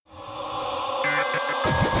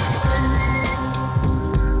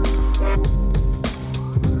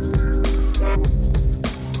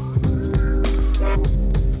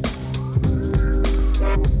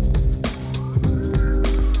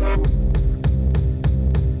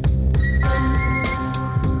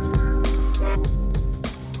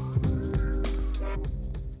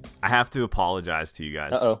have to apologize to you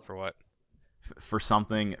guys Uh-oh. For what? for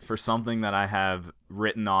something that I have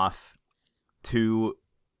written off too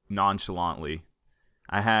nonchalantly.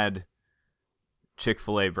 I had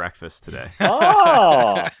Chick-fil-A breakfast today.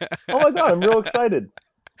 Oh my God, I'm real excited.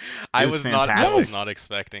 I It was was fantastic. not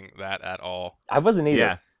expecting that at all. I wasn't either.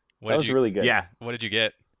 Yeah, What That did was you really good. yeah. What did you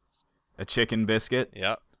get? A chicken biscuit.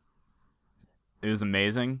 Yep. It was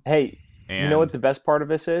amazing. Hey, And you know what the best part of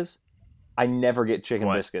this is? I never get chicken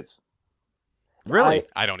What? biscuits. Really?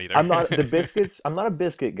 I don't either. I'm not the biscuits. I'm not a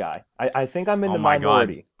biscuit guy. I think I'm in Oh the my God.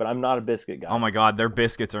 minority, but I'm not a biscuit guy. Oh my God, their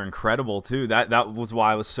biscuits are incredible too. That was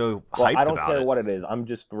why I was so Well, hyped I don't about care it. what it is. I'm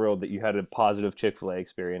just thrilled that you had a positive Chick-fil-A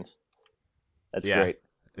experience. That's Yeah. great.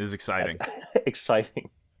 It was exciting. That's exciting.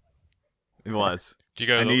 It was. Did you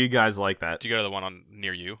go? I To knew the, you guys like that. did you go to the one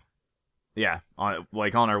near you? Yeah, on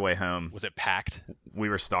our way home, Was it packed? we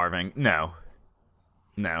were starving. No,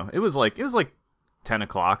 it was like 10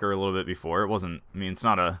 o'clock or a little bit before. It wasn't. I mean, it's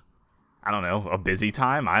not a busy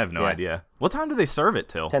time. I have no Yeah. idea. What time do they serve it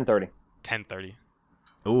till? 10:30. 10:30.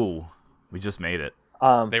 Ooh, we just made it.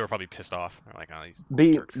 They were probably pissed off. They're like, oh,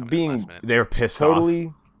 these jerks coming in being last minute. They were pissed off.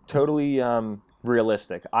 totally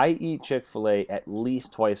realistic. I eat Chick-fil-A at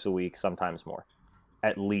least twice a week, sometimes more.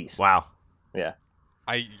 At least. Wow. Yeah.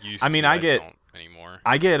 I used. I mean, to, I get- don't anymore.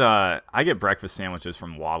 I get breakfast sandwiches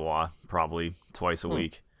from Wawa probably twice a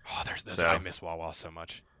week. Oh, there's this. So- I miss Wawa so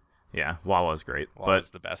much. Yeah, Wawa's great. Wawa's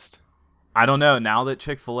But the best. I don't know, now that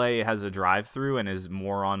Chick-fil-A has a drive-through and is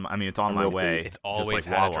more on, I mean, it's on I'm my real way. pleased. It's just always like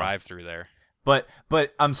had Wawa. a drive-through there. But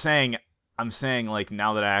I'm saying like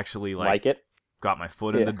now that I actually Like it? got my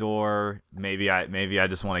foot in Yeah. the door, maybe I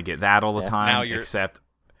just want to get that all the Yeah. time. Now you're-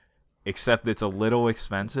 Except it's a little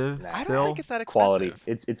expensive Nah. I don't still. think it's that expensive. Quality.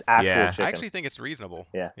 It's actual Yeah. chicken. I actually think it's reasonable.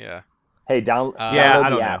 Yeah. Yeah. Hey, Yeah, download I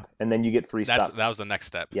the don't app, know. and then you get free stuff. That was the next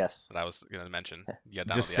step Yes. that I was gonna mention. Yeah.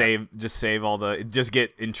 Just save all the just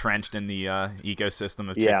get entrenched in the ecosystem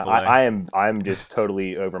of Yeah, Chick-fil-A. I'm just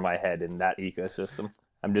totally over my head in that ecosystem.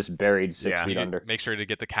 I'm just buried 6 Yeah. feet under. Make sure to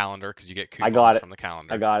get the calendar because you get I coupons got it. from the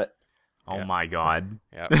calendar. I got it. Oh Yeah. my God.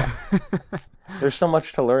 Yeah. There's so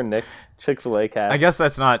much to learn, Nick. Chick-fil-A cast. I guess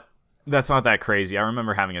that's not that crazy. I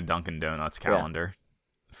remember having a Dunkin' Donuts calendar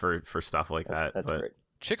for stuff like that. That's but great.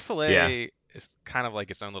 Chick-fil-A Yeah. is kind of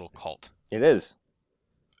like its own little cult. It is.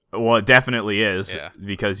 well, it definitely is Yeah.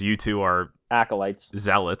 because you two are Acolytes,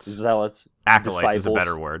 zealots. zealots, Acolytes is a disciples,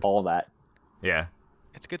 better word. All that. Yeah,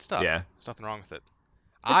 It's good stuff. Yeah. There's nothing wrong with it.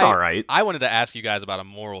 it's all right. I wanted to ask you guys about a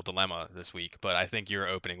moral dilemma this week, but I think your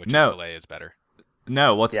opening with No. Chick-fil-A is better.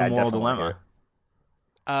 No, what's Yeah, I the moral definitely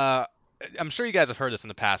dilemma? I'm sure you guys have heard this in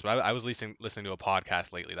the past, but I was listening to a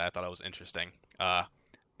podcast lately that I thought was interesting.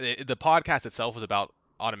 The podcast itself was about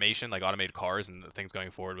automation, like automated cars and the things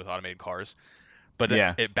going forward with automated cars. But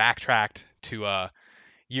Yeah. it backtracked to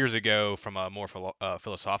years ago from a more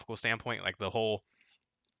philosophical standpoint, like the whole.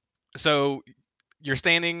 So you're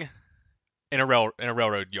standing in a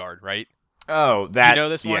railroad yard, right? Oh, that. You know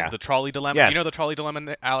this one, Yeah. the trolley dilemma. Yes. Do you know the trolley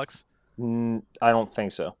dilemma, Alex? I don't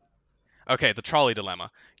think so. Okay, the trolley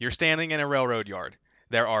dilemma. You're standing in a railroad yard.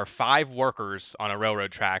 There are 5 workers on a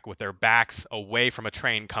railroad track with their backs away from a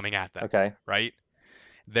train coming at them, Okay. right?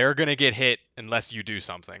 They're going to get hit unless you do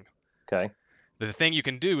something. Okay. The thing you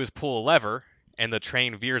can do is pull a lever, and the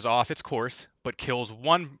train veers off its course, but kills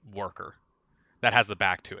one worker that has the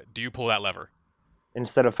back to it. Do you pull that lever?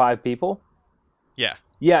 Instead of 5 people? Yeah.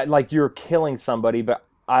 Yeah, like you're killing somebody, but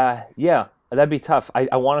yeah, that'd be tough.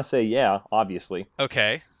 I want to say yeah, obviously.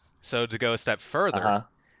 Okay. So to go a step further, Uh-huh.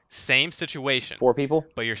 same situation, 4 people?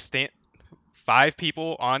 but you're 5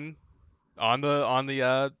 people on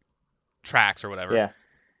the tracks or whatever. Yeah.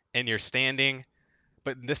 And you're standing,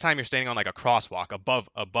 but this time you're standing on like a crosswalk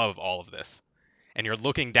above all of this, and you're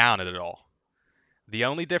looking down at it all. The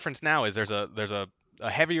only difference now is there's a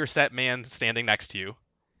heavier set man standing next to you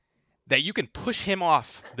that you can push him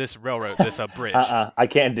off this railroad, this bridge. I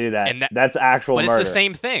can't do that. And That's actual But murder. it's the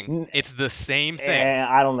same thing. It's the same thing.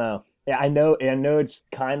 I don't know. Yeah, I know it's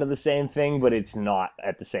kind of the same thing, but it's not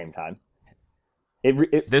at the same time.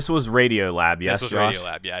 This was Radio Lab, yes, This was Josh? Radio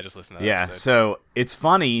Lab. Yeah, I just listened to that Yeah, episode. so it's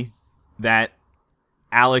funny that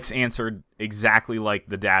Alex answered exactly like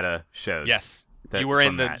the data showed. Yes. that- You were in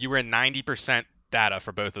from that. 90% data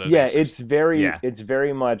for both of those Yeah, answers. it's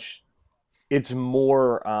very much, it's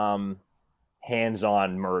more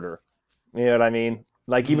hands-on murder. You know what I mean?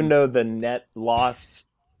 Like even though the net loss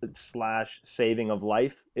 / saving of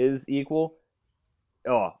life is equal,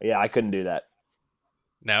 oh yeah, I couldn't do that.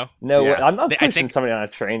 No? No, Yeah. I'm not I pushing think- somebody on a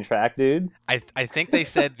train track, dude. I think they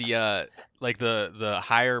said the like the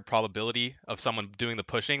higher probability of someone doing the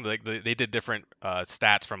pushing, like they did different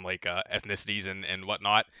stats from like ethnicities and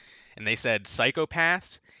whatnot, and they said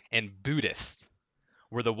psychopaths and Buddhists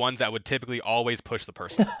were the ones that would typically always push the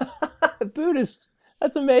person. Buddhists.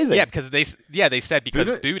 That's amazing. Yeah, because they said because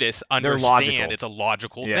Buddhists understand logical. it's a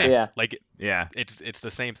logical Yeah. thing. Yeah. Like Yeah. it's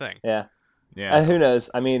the same thing. Yeah. Yeah. Who knows?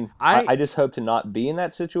 I mean, I- I just hope to not be in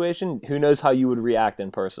that situation. Who knows how you would react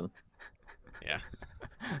in person? Yeah.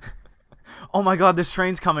 Oh my God, this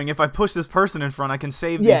train's coming. If I push this person in front, I can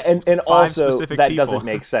save Yeah, these and five also specific that people. doesn't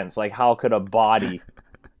make sense. Like, how could a body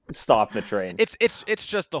stop the train? It's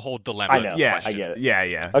just the whole dilemma. I know. Yeah, question. I get it.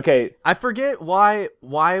 Yeah. Okay, I forget why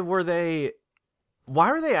were they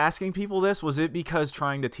asking people this? Was it because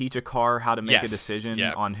trying to teach a car how to make a Yes. decision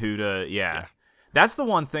Yeah. on who to That's the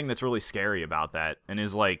one thing that's really scary about that, and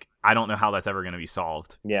is like, I don't know how that's ever going to be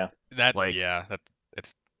solved. yeah.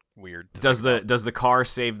 It's weird. to Does think about. the car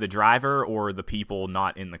save the driver or the people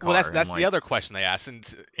not in the car? Well, that's And, the other question they asked, and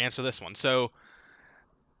to answer this one. So,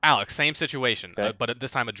 Alex, same situation, Okay. but at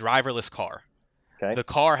this time a driverless car. Okay. The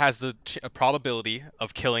car has the probability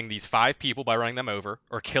of killing these 5 people by running them over,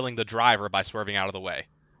 or killing the driver by swerving out of the way.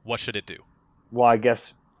 What should it do? Well, I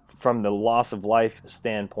guess from the loss of life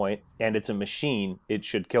standpoint, and it's a machine, it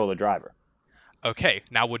should kill the driver. Okay,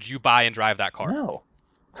 now would you buy and drive that car? No.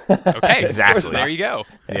 Okay, Exactly. so there you go.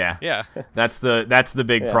 Yeah. Yeah. That's the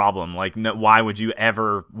big Yeah. problem. Like, no, why would you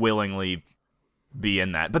ever willingly be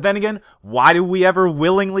in that? But then again, why do we ever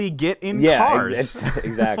willingly get in cars?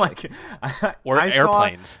 Exactly. Like, Or I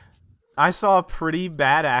airplanes. I saw a pretty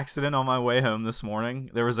bad accident on my way home this morning.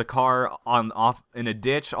 There was a car off in a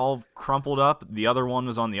ditch, all crumpled up. The other one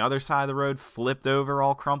was on the other side of the road, flipped over,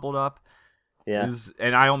 all crumpled up. Yeah.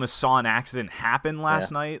 And I almost saw an accident happen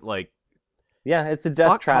last night. Like, Yeah, it's a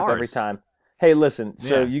death Fuck trap cars. every time. Hey, listen.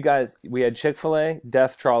 So Yeah. you guys, we had Chick-fil-A,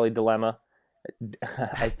 death trolley dilemma.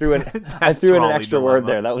 I threw in Death an trolley extra word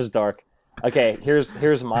dilemma. there. That was dark. Okay,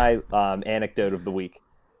 here's my anecdote of the week.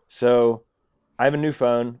 So I have a new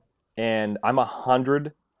phone, and I'm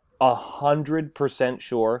 100%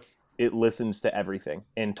 sure it listens to everything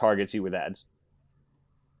and targets you with ads.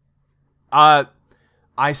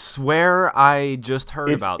 I swear I just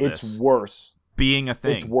heard about It's this worse. being a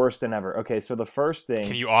thing. It's worse than ever. Okay, so the first thing.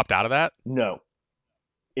 Can you opt out of that? No.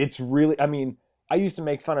 It's really, I mean, I used to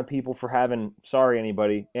make fun of people for having, sorry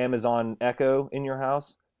anybody, Amazon Echo in your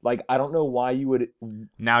house. Like, I don't know why you would,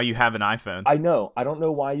 Now you have an iPhone. I don't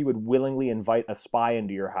know why you would willingly invite a spy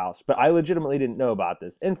into your house, but I legitimately didn't know about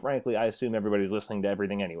this. And frankly, I assume everybody's listening to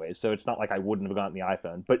everything anyways, so it's not like I wouldn't have gotten the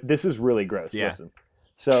iPhone. But this is really gross. Yeah. Listen.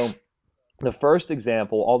 So, the first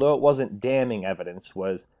example, although it wasn't damning evidence,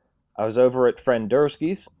 was I was over at friend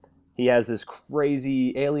Dursky's. He has this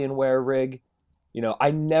crazy Alienware rig. You know, I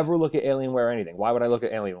never look at Alienware or anything. Why would I look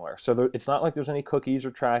at Alienware? So it's not like there's any cookies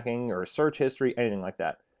or tracking or search history, anything like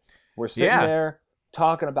that. We're sitting Yeah. there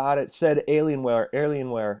talking about it, said Alienware,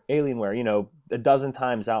 you know, a dozen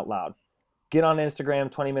times out loud. Get on Instagram,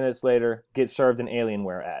 20 minutes later, get served an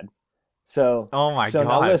Alienware ad. So, Oh my so god.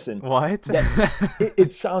 now listen, What?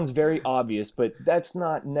 it sounds very obvious, but that's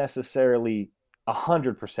not necessarily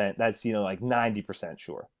 100%. That's, you know, like 90%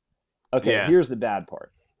 sure. Okay, Yeah. Here's the bad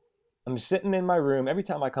part. I'm sitting in my room. Every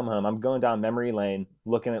time I come home, I'm going down memory lane,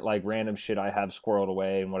 looking at like random shit I have squirreled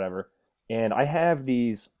away and whatever. And I have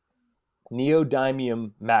these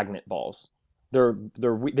neodymium magnet balls. They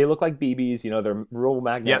look like BBs, you know, they're real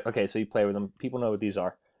magnet. Yep. Okay, so you play with them. People know what these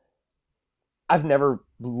are. I've never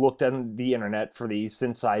looked on the internet for these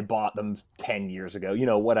since I bought them 10 years ago, you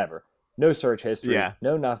know, whatever. No search history, Yeah.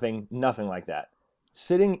 no nothing like that.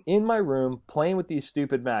 Sitting in my room playing with these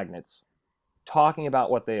stupid magnets, talking about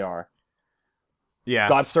what they are, Yeah.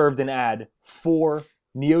 got served an ad for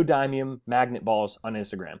neodymium magnet balls on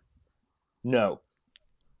Instagram. No.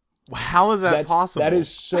 How is that possible? That is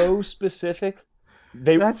so specific.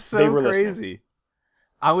 That's they so were listening. crazy.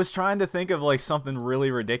 I was trying to think of like something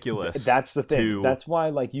really ridiculous. That's the thing. to- That's why,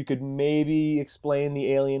 like, you could maybe explain the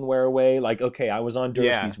Alienware away. Like, okay, I was on Dursky's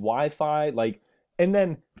Yeah. Wi-Fi, like, and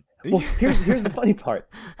then, well, here's the funny part.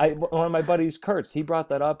 One of my buddies, Kurtz, he brought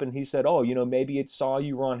that up and he said, "Oh, you know, maybe it saw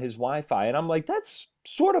you were on his Wi-Fi," and I'm like, that's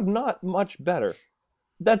sort of not much better.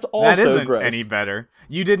 That's also that isn't gross. any better.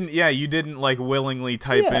 You didn't like willingly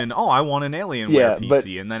type Yeah. in, "Oh, I want an Alienware Yeah, but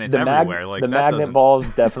PC," and then it's everywhere. Like the that magnet doesn't... ball is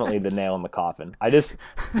definitely the nail in the coffin.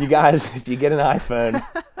 You guys, if you get an iPhone,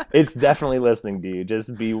 it's definitely listening to you.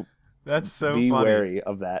 Just be That's so be funny. wary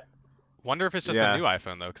of that. Wonder if it's just Yeah. a new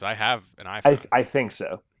iPhone though, because I have an iPhone. I think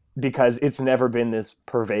so, because it's never been this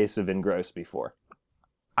pervasive and gross before.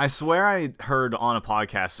 I swear I heard on a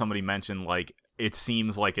podcast somebody mention like it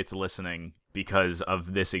seems like it's listening because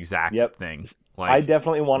of this exact Yep. thing. Like I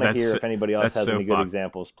definitely want to that's hear so- if anybody else that's has so any good fucked.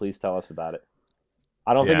 examples. Please tell us about it.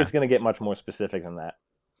 I don't think Yeah. it's going to get much more specific than that.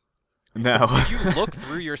 No. Did you look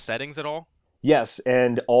through your settings at all? Yes,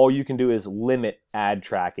 and all you can do is limit ad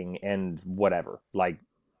tracking and whatever. Like,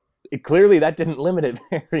 clearly that didn't limit it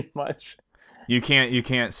very much. You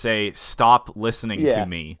can't say stop listening Yeah, to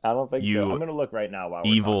me, I don't think so. you I'm gonna look right now while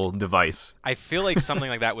we're evil device. I feel like something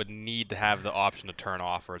like that would need to have the option to turn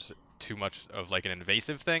off, or it's too much of like an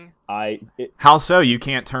invasive thing. How so? You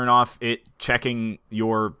can't turn off it checking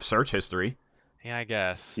your search history. Yeah, I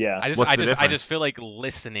guess. Yeah. I just What's I the just I difference? just feel like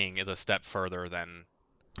listening is a step further than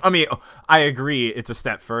I mean, I agree. It's a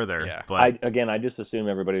step further. Yeah. But I just assume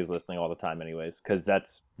everybody's listening all the time, anyways, because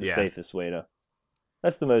that's the Yeah. safest way to.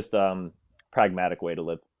 That's the most pragmatic way to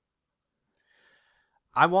live.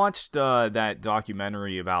 I watched that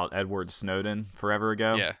documentary about Edward Snowden forever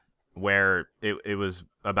ago. yeah. Where it was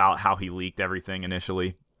about how he leaked everything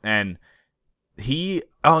initially. And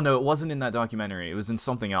oh no, it wasn't in that documentary. It was in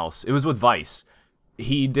something else. It was with Vice.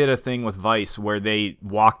 He did a thing with Vice where they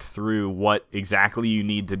walked through what exactly you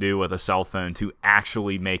need to do with a cell phone to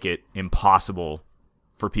actually make it impossible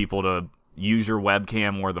for people to use your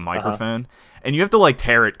webcam or the microphone. And you have to like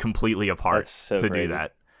tear it completely apart That's so to crazy. do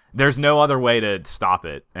that. There's no other way to stop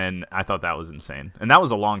it. And I thought that was insane. And that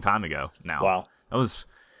was a long time ago now. Wow. That was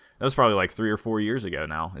probably like 3 or 4 years ago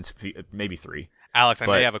now. It's maybe 3. Alex, I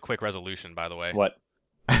But- may have a quick resolution, by the way. What?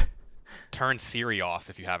 Turn Siri off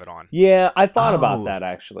if you have it on. Yeah, I thought Oh. about that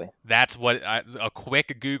actually. That's what a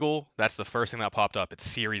quick Google. That's the first thing that popped up. It's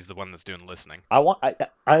Siri's the one that's doing listening. I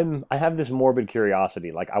have this morbid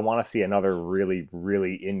curiosity. Like, I want to see another really,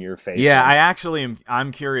 really in your face. Yeah, one. I actually am.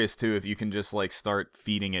 I'm curious too if you can just like start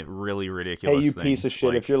feeding it really ridiculous. Hey, you things, piece of shit!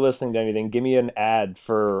 like- If you're listening to anything, give me an ad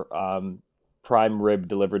for prime rib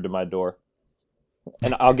delivered to my door,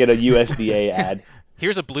 and I'll get a USDA ad.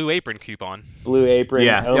 Here's a Blue Apron coupon. Blue Apron,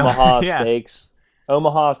 Yeah. Omaha Yeah. Steaks,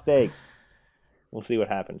 Omaha Steaks. We'll see what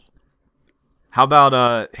happens. How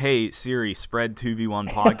about hey Siri, spread 2v1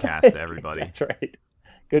 podcast to everybody, That's right.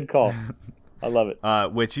 Good call. I love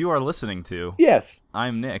it. which you are listening to. Yes.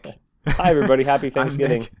 I'm Nick. Hi, everybody. Happy I'm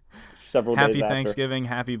Thanksgiving. Nick. Several Happy days after. Thanksgiving.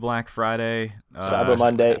 Happy Black Friday. Cyber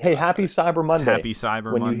Monday. Hey, happy Cyber Monday. Happy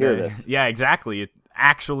Cyber when Monday. you hear this. Yeah, exactly.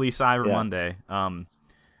 Actually, Cyber Yeah. Monday.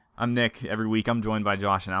 I'm Nick. Every week, I'm joined by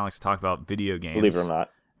Josh and Alex to talk about video games. Believe it or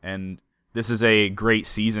not. And this is a great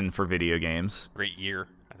season for video games. Great year,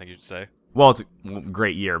 I think you should say. Well, it's a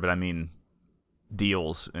great year, but I mean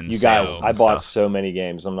deals and You guys, sales I and bought stuff. so many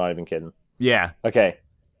games. I'm not even kidding. Yeah, Okay.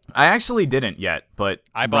 I actually didn't yet, but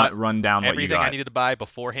I bought run down what you Everything got. I needed to buy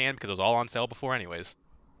beforehand because it was all on sale before, anyways.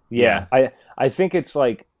 Yeah. I think it's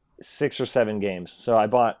like 6 or 7 games. So I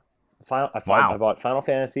bought Wow. I bought Final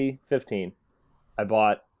Fantasy 15. I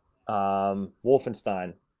bought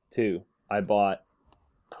Wolfenstein 2. I bought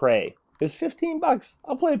Prey. It's $15.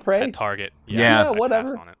 I'll play Prey. At Target. Yeah. I'd pass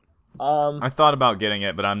whatever. on it. I thought about getting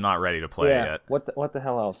it, but I'm not ready to play it yet. What the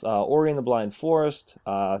hell else? Ori and the Blind Forest,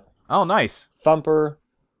 Oh, nice. Thumper.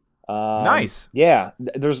 Nice. Yeah,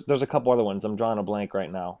 there's a couple other ones. I'm drawing a blank right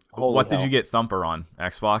now. Holy What did hell. you get Thumper on?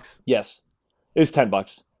 Xbox? Yes, it was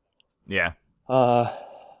 $10. Yeah.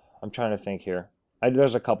 I'm trying to think here.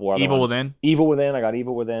 There's a couple other Evil ones. Within? Evil Within. I got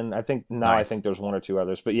Evil Within. I think now I Nice. think there's 1 or 2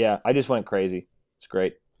 others. But yeah, I just went crazy. It's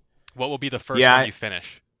great. What will be the first Yeah, one I- you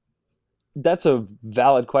finish? That's a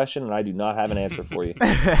valid question, and I do not have an answer for you.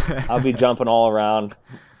 I'll be jumping all around.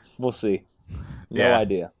 We'll see. No Yeah.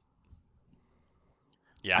 idea.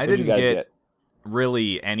 Yeah. I What'd you didn't guys get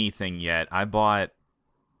really anything yet. I bought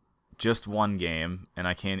just one game, and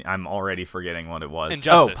I'm already forgetting what it was.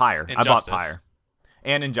 Injustice. Oh, Pyre. I bought Injustice. Pyre.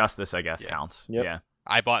 And Injustice, I guess, Yeah. counts. Yep. Yeah.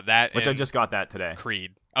 I bought that. Which I and just got that today.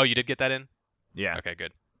 Creed. Oh, you did get that in? Yeah. Okay,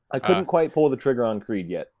 good. I couldn't quite pull the trigger on Creed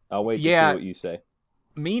yet. I'll wait to Yeah. see what you say.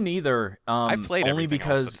 Me neither. I played only everything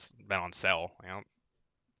because else that's been on sale. I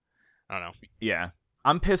don't know. yeah,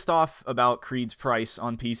 I'm pissed off about Creed's price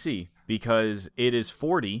on PC because it is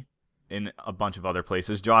 $40 in a bunch of other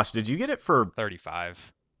places. Josh, did you get it for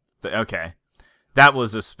 35. okay? That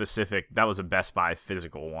was a Best Buy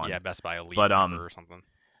physical one. Yeah, Best Buy Elite But, member or something.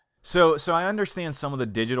 So I understand some of the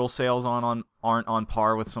digital sales aren't on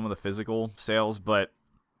par with some of the physical sales, but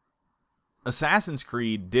Assassin's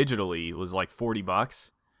Creed digitally was like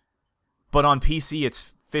 $40, but on PC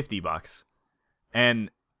it's $50, and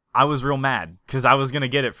I was real mad because I was gonna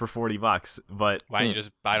get it for $40, but Why don't you just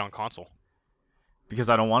buy it on console? because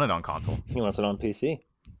I don't want it on console. He wants it on PC.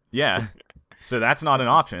 Yeah, so that's not an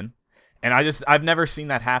option, and I've never seen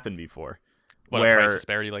that happen before. What, where a price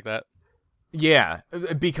disparity like that? Yeah,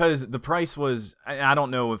 because the price was, I don't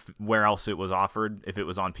know where else it was offered, if it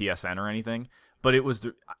was on PSN or anything, but it was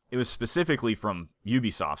specifically from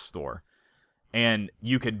Ubisoft's store, and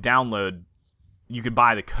you could download you could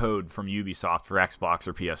buy the code from Ubisoft for Xbox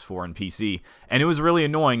or PS4 and PC, and it was really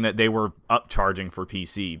annoying that they were upcharging for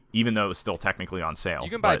PC, even though it was still technically on sale. You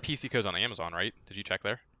can buy But PC codes on Amazon, right? Did you check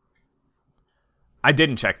there? I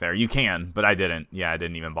didn't check there. You can, but I didn't. Yeah, I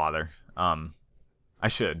didn't even bother. I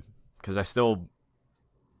should, because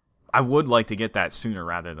I would like to get that sooner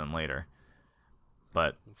rather than later.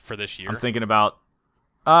 But For this year? I'm thinking about.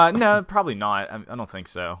 No, probably not. I don't think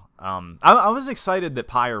so. I was excited that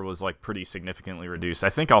Pyre was like pretty significantly reduced.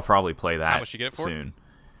 I think I'll probably play that. How much you get it for? Soon?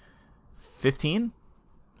 15?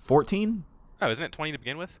 14? Oh, isn't it 20 to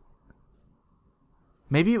begin with?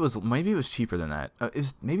 Maybe it was cheaper than that.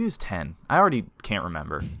 Maybe it was 10. I already can't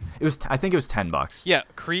remember. I think it was $10. Yeah,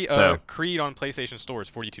 Creed So- Creed on PlayStation Store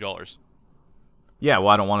is $42. Yeah, well,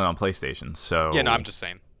 I don't want it on PlayStation, so Yeah, no, I'm just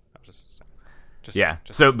saying. yeah.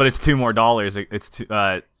 Just So, but it's $2 more. It's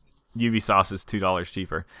Ubisoft's is $2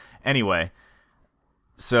 cheaper. Anyway,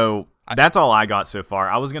 so that's all I got so far.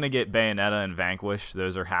 I was gonna get Bayonetta and Vanquish.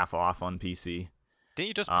 Those are half off on PC. Didn't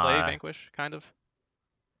you just play Vanquish, kind of?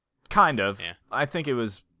 Kind of. Yeah. I think it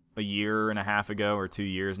was a year and a half ago or 2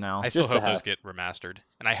 years now. I still Just a hope those half. get remastered,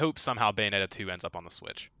 and I hope somehow Bayonetta 2 ends up on the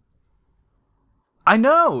Switch. I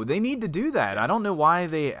know they need to do that. I don't know why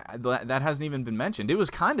that hasn't even been mentioned. It was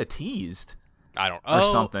kind of teased I don't. or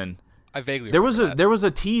Oh, something. I vaguely There was remember that.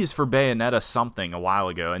 a tease for Bayonetta something a while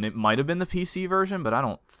ago, and it might have been the PC version, but I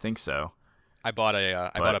don't think so. I bought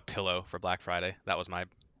a But- a pillow for Black Friday. That was my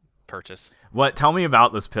purchase. What? Tell me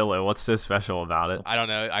about this pillow. What's so special about it? I don't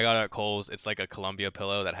know. I got it at Kohl's. It's like a Columbia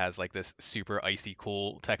pillow that has like this super icy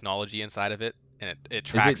cool technology inside of it, and it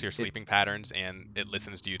tracks your sleeping patterns and it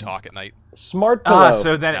listens to you talk at night. Smart pillow.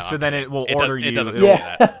 So then No, I'm then kidding. it will It does- order it you. doesn't do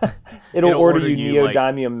yeah, it'll It'll order order you you, like-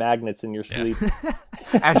 neodymium magnets in your sleep.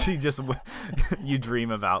 Actually, just you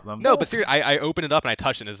dream about them. No, but seriously, I opened it up and I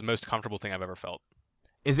touched it. It's the most comfortable thing I've ever felt.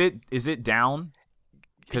 Is it down?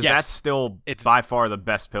 Because Yes. that's still It's- by far the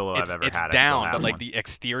best pillow It's I've ever it's had. I still down, have but like one. the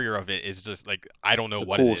exterior of it is just like I don't know The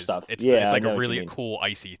what cool it is. stuff. It's Yeah, it's I like know a what you really mean. cool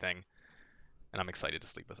icy thing, and I'm excited to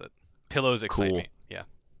sleep with it. Pillows excite Cool. me. Yeah.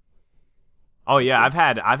 Oh yeah, I've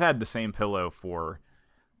had the same pillow for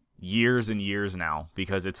years and years now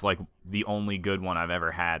because it's like the only good one I've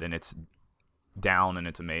ever had, and it's down and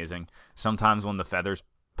it's amazing. Sometimes when the feathers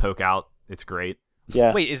poke out, it's great.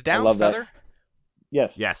 Yeah. Wait, is down love that. feather?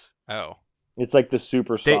 Yes. Yes, Oh. It's like the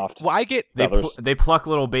super They- soft. Well, I get Feathers. they pluck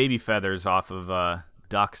little baby feathers off of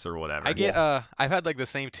ducks or whatever. I get I've had like the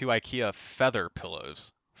same two IKEA feather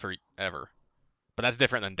pillows forever, but that's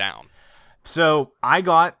different than down. So I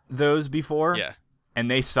got those before, Yeah,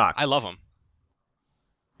 and they suck. I love them.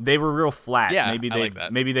 They were real flat. Yeah, maybe I they like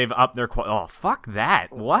that. maybe they've upped their Oh, fuck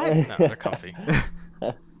that. What? No, they're comfy.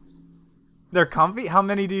 They're comfy? How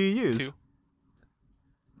many do you use? 2.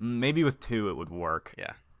 Maybe with 2 it would work.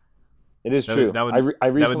 Yeah. It is That true. would- that would- I that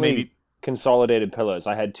would recently maybe- consolidated pillows.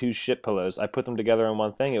 I had 2 shit pillows. I put them together in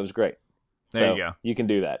one thing. It was great. There So you go. You can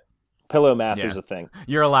do that. Pillow math Yeah. is a thing.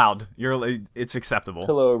 You're allowed. It's acceptable.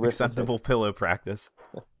 Pillow arithmetic. Acceptable pillow practice.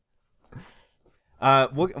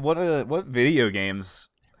 What video games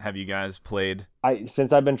have you guys played?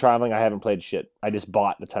 Since I've been traveling, I haven't played shit. I just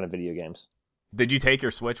bought a ton of video games. Did you take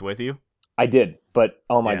your Switch with you? I did, but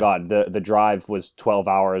oh my Yeah. god, the drive was 12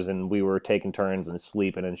 hours and we were taking turns and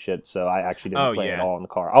sleeping and shit, so I actually didn't Oh, play yeah. at all in the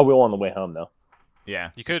car. I will on the way home though.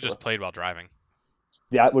 Yeah, You could have just played while driving.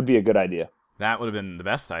 Yeah, it would be a good idea. that would have been the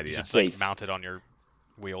best You idea. just like Safe. mount it on your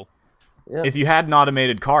wheel. Yeah. If you had an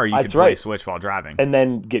automated car, you could That's play right. Switch while driving. And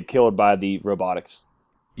then get killed by the robotics.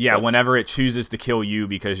 Yeah, whenever it chooses to kill you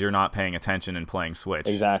because you're not paying attention and playing Switch.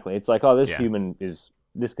 Exactly. It's like, oh, this Yeah. human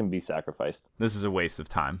this can be sacrificed. This is a waste of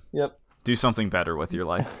time. Yep. Do something better with your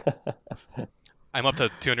life. I'm up to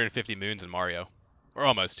 250 moons in Mario, or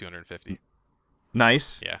almost 250.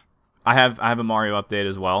 Nice. Yeah. I have a Mario update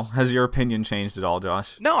as well. Has your opinion changed at all,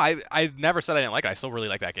 Josh? No, I never said I didn't like it. I still really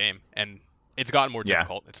like that game, and it's gotten more Yeah.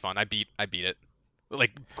 difficult. It's fun. I beat it,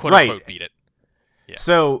 like quote Right. unquote beat it. Yeah.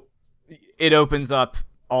 So it opens up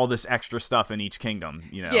all this extra stuff in each kingdom,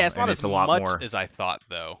 you know. Yeah, it's not and as a lot much more. as I thought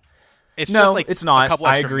though. It's No, just like it's not. A couple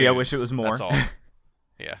I extra agree. I moons, wish it was more. That's all.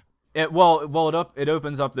 Yeah. It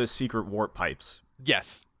opens up those secret warp pipes,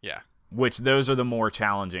 Yes. Yeah. which those are the more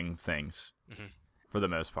challenging things Mhm. for the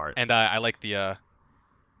most part. And I like the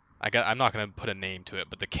I'm not gonna put a name to it,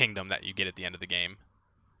 but the kingdom that you get at the end of the game.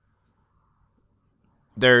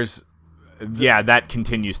 There's that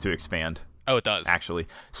continues to expand Oh, it does. actually.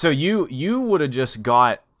 So you would have just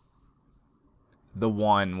got the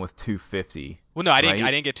one with 250. Well, no, I didn't. right?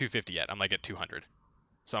 I didn't get 250 yet. I'm like at 200,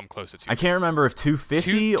 so I'm close to 250. I can't remember if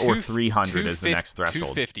 250 or 300 is the next threshold.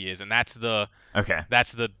 250 is, and that's the Okay.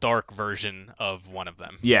 dark version of one of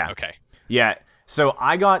them. Yeah. Okay. Yeah. So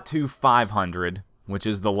I got to 500, which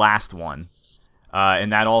is the last one,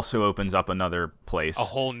 and that also opens up another place. A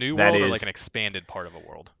whole new that world or is- like an expanded part of a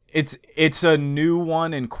world? It's a new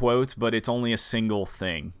one in quotes, but it's only a single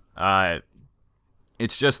thing.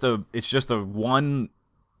 It's just a one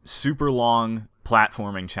super long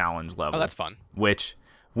platforming challenge level. Oh, that's fun. which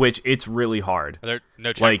it's really hard. Are there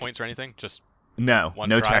no Like- checkpoints or anything? Just No, One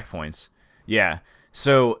no try? checkpoints. Yeah.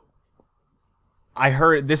 So I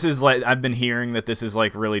heard this is like I've been hearing that this is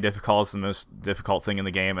like really difficult. It's the most difficult thing in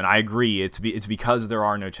the game, and I agree. It's because there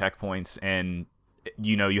are no checkpoints, and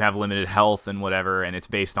you have limited health and whatever, and it's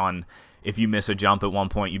based on if you miss a jump at one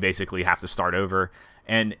point, you basically have to start over,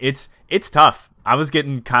 and it's tough. I was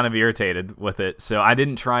getting kind of irritated with it, so I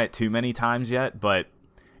didn't try it too many times yet, but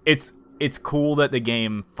it's cool that the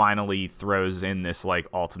game finally throws in this like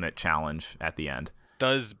ultimate challenge at the end.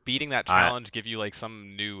 does beating that challenge give you like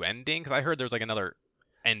some new ending? Because I heard there's like another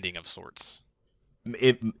ending of sorts.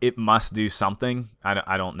 It must do something.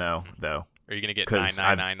 I don't know though. Are you gonna get 'Cause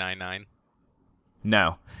 99999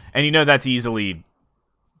 No, and that's easily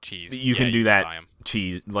cheese? you Yeah, can do that buy 'em.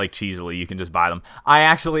 cheesily. You can just buy them. I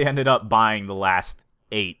actually ended up buying the last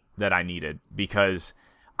 8 that I needed because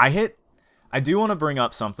I do want to bring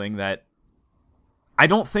up something that I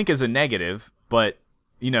don't think is a negative, but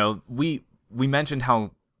we mentioned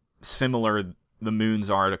how similar the moons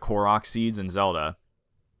are to Korok seeds in Zelda,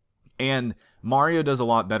 and Mario does a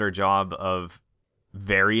lot better job of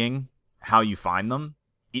varying how you find them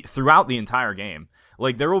throughout the entire game.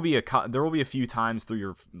 Like there will be a few times through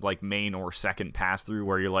your like main or second pass through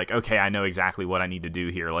where you're like, okay, I know exactly what I need to do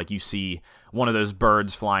here. Like you see one of those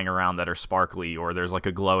birds flying around that are sparkly, or there's like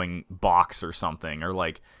a glowing box or something, or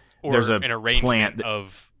like Or there's an arrangement plant that-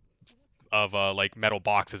 of like metal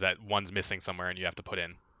boxes that one's missing somewhere and you have to put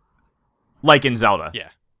in. like in Zelda. Yeah.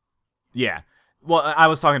 Yeah. Well, I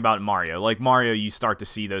was talking about Mario. Like Mario, you start to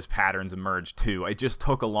see those patterns emerge too. It just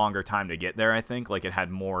took a longer time to get there, I think. Like it had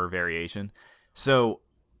more variation. So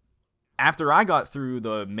after I got through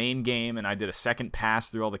the main game and I did a second pass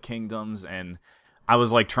through all the kingdoms, and I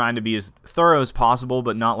was like trying to be as thorough as possible,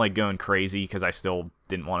 but not like going crazy because I still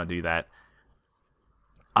didn't want to do that.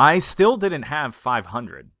 I still didn't have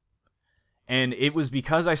 500. And it was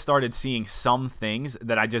because I started seeing some things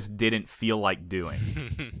that I just didn't feel like doing.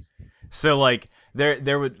 So like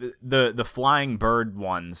there was the flying bird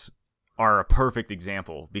ones are a perfect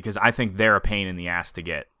example because I think they're a pain in the ass to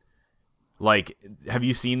get. Like, have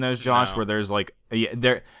you seen those, Josh? No. Where there's like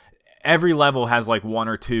every level has like one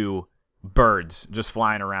or two birds just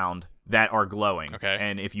flying around that are glowing. Okay.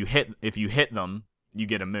 And if you hit them, you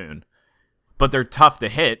get a moon. But they're tough to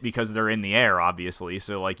hit because they're in the air, obviously.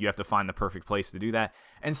 So like you have to find the perfect place to do that.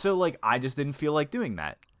 And so like I just didn't feel like doing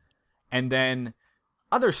that. And then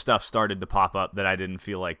other stuff started to pop up that I didn't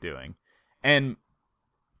feel like doing. And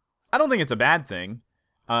I don't think it's a bad thing.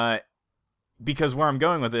 Because where I'm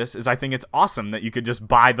going with this is I think it's awesome that you could just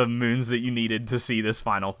buy the moons that you needed to see this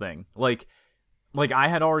final thing. Like I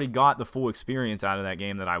had already got the full experience out of that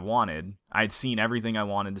game that I wanted. I'd seen everything I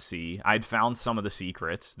wanted to see. I'd found some of the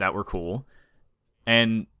secrets that were cool.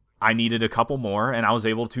 And I needed a couple more, and I was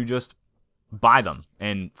able to just buy them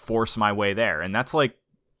and force my way there. And that's like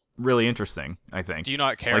really interesting, I think. Do you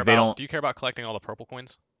not care Like, they about don't- do you care about collecting all the purple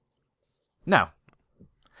coins? No.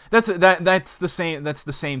 That's the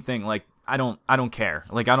same thing. Like I don't care.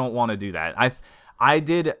 Like I don't want to do that. I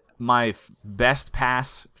did my best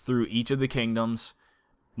pass through each of the kingdoms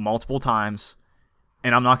multiple times,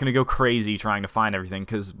 and I'm not going to go crazy trying to find everything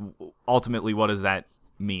because ultimately, what does that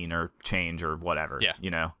mean or change or whatever?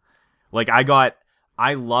 Yeah. Like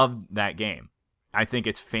I loved that game. I think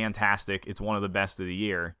it's fantastic. It's one of the best of the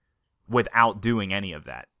year without doing any of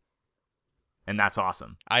that. And that's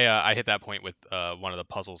awesome. I hit that point with one of the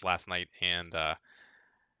puzzles last night, and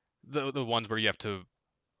the ones where you have to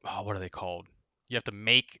what are they called? You have to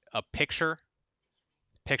make a picture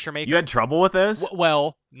maker. You had trouble with those?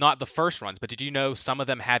 Well, not the first runs, but did you know some of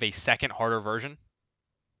them have a second harder version?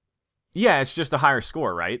 Yeah, it's just a higher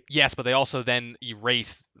score, right? Yes, but they also then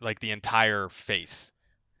erase like the entire face.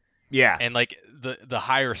 Yeah. And like the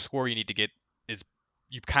higher score you need to get is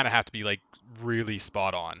you kind of have to be like really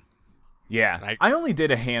spot on. Yeah. And I only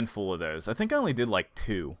did a handful of those. I think I only did like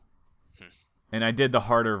 2. And I did the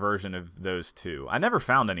harder version of those 2. I never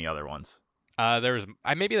found any other ones.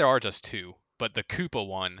 Maybe there are just 2, but the Koopa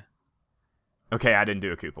one. Okay, I didn't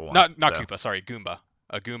do a Koopa one. Not so. Koopa, sorry, Goomba.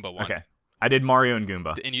 A Goomba one. Okay. I did Mario and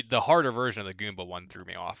Goomba. And the harder version of the Goomba one threw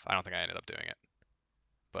me off. I don't think I ended up doing it.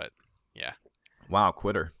 But yeah. Wow,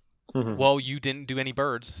 quitter. Well, you didn't do any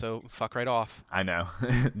birds, so fuck right off. I know.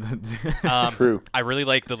 True. I really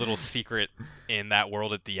like the little secret in that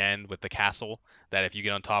world at the end with the castle, that if you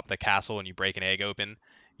get on top of the castle and you break an egg open,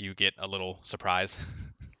 you get a little surprise.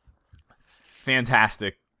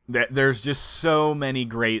 Fantastic. There's just so many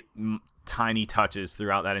great tiny touches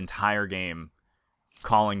throughout that entire game,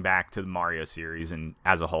 calling back to the Mario series, and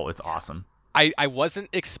as a whole, it's awesome. I wasn't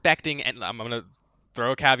expecting, and I'm gonna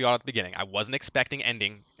throw a caveat at the beginning. I wasn't expecting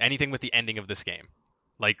anything with the ending of this game,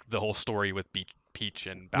 like the whole story with Peach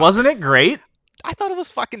and Bowser. Wasn't it great? I thought it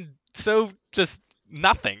was fucking so just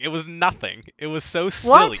nothing. It was nothing. It was so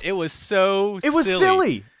silly. What? It was so It was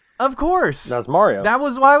silly. Of course. That's Mario. That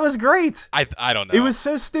was why it was great. I don't know. It was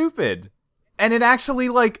so stupid. And it actually,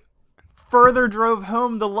 like, further drove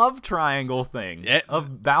home the love triangle thing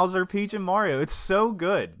of Bowser, Peach, and Mario. It's so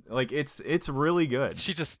good. Like, it's really good.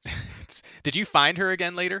 She just... Did you find her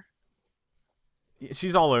again later?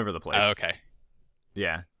 She's all over the place. Oh, okay.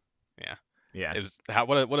 Yeah. Yeah. Yeah. It was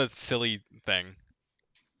what a silly thing.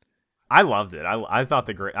 I loved it. I thought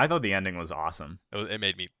the ending was awesome. It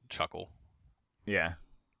made me chuckle. Yeah.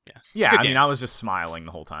 Yeah. Yeah, I mean, I was just smiling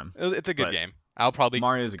the whole time. It's a good game. I'll probably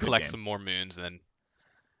Mario's a good collect game. some more moons and then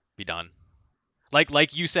be done.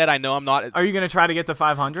 Like you said, I know I'm not. Are you going to try to get to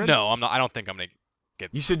 500? No, I'm not. I don't think I'm gonna get.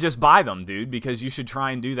 You should just buy them, dude, because you should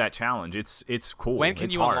try and do that challenge. It's cool. When can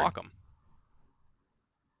it's you hard. unlock them?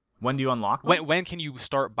 When do you unlock them? When can you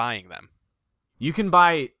start buying them? You can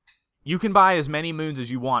buy as many moons as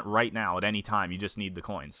you want right now at any time. You just need the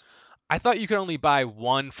coins. I thought you could only buy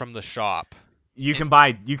one from the shop. You can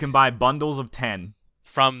buy bundles of 10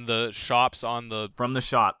 from the shops on the from the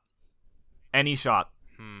shop. Any shop.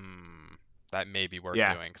 That may be worth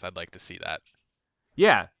doing because I'd like to see that.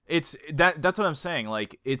 Yeah, that's what I'm saying.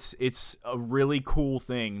 Like it's a really cool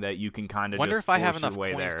thing that you can kind of wonder just if I force have your enough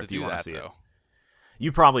way coins there to if you do want that to see though. it.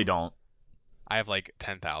 You probably don't. I have like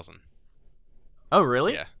 10,000. Oh,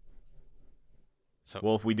 really? Yeah. So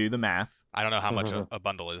well, if we do the math, I don't know how much a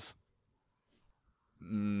bundle is.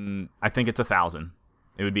 I think it's 1,000.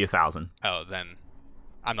 It would be 1,000. Oh, then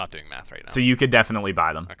I'm not doing math right now. So you could definitely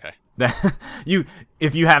buy them. Okay.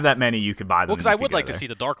 If you have that many, you could buy them. Well, because I would like to see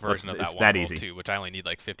the dark version of that it's one that world easy. too, which I only need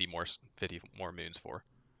like 50 more moons for.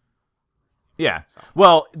 Yeah.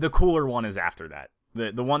 Well, the cooler one is after that.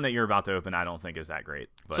 The one that you're about to open, I don't think is that great.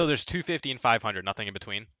 But... So there's 250 and 500, nothing in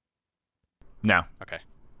between? No. Okay.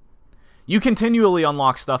 You continually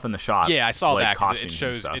unlock stuff in the shop. Yeah, I saw like that. 'Cause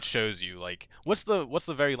costumes it shows you like what's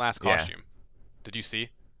the very last costume? Did you see?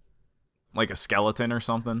 Like a skeleton or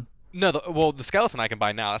something? No, the skeleton I can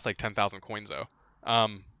buy now. That's like 10,000 coins though.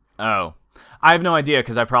 Oh, I have no idea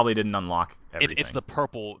because I probably didn't unlock everything. It's the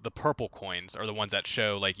purple coins are the ones that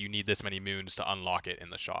show like you need this many moons to unlock it in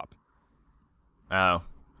the shop. Oh,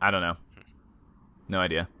 I don't know. No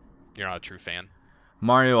idea. You're not a true fan.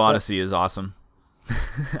 Mario Odyssey is awesome.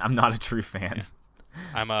 I'm not a true fan.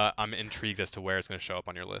 Yeah. I'm intrigued as to where it's going to show up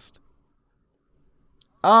on your list.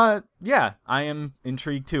 Yeah, I am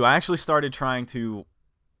intrigued too. I actually started trying to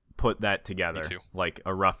put that together, Me too. like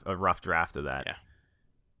a rough draft of that. Yeah.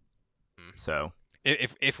 So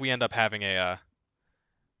if we end up having a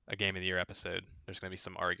game of the year episode, there's going to be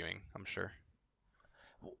some arguing, I'm sure.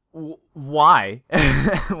 Why?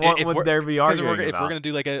 What would there be arguing about? If we're going to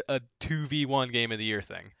do like a 2v1 game of the year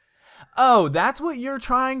thing. Oh, that's what you're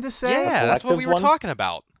trying to say? Yeah, that's what we were talking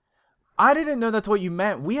about. I didn't know that's what you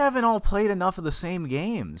meant. We haven't all played enough of the same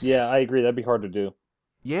games. Yeah, I agree. That'd be hard to do.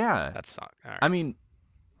 Yeah. That's not. All right. I mean,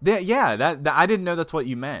 that I didn't know that's what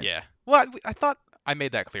you meant. Yeah. Well, I thought I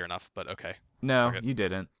made that clear enough, but okay. No, you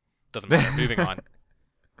didn't. Doesn't matter. Moving on.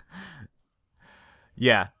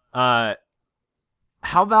 Yeah.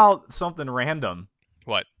 How about something random?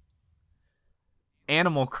 What?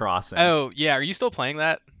 Animal Crossing. Oh, yeah. Are you still playing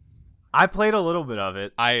that? I played a little bit of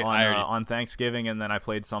it on Thanksgiving, and then I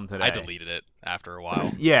played some today. I deleted it after a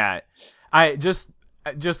while. Yeah. I just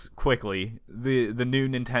quickly, the new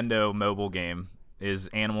Nintendo mobile game is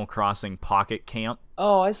Animal Crossing Pocket Camp.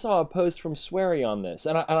 Oh, I saw a post from Swery on this,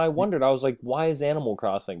 and I wondered. I was like, why is Animal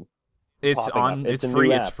Crossing? It's on. It's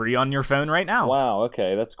free. It's free on your phone right now. Wow.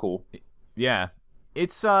 Okay, that's cool. Yeah.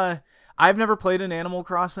 It's I've never played an Animal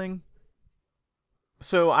Crossing,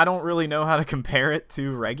 so I don't really know how to compare it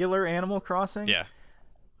to regular Animal Crossing. Yeah.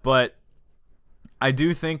 But I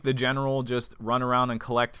do think the general just run around and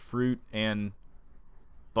collect fruit and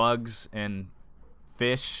bugs and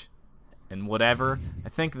fish and whatever. I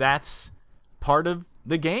think that's part of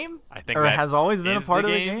the game. I think or that has always been a part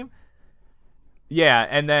of the game. Yeah,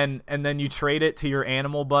 and then you trade it to your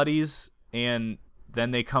animal buddies, and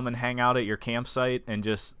then they come and hang out at your campsite and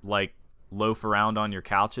just like loaf around on your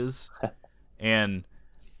couches. And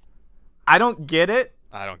I don't get it.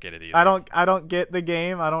 I don't get it either. I don't get the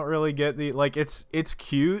game. I don't really get the like it's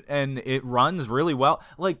cute and it runs really well.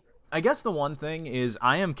 Like I guess the one thing is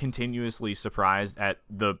I am continuously surprised at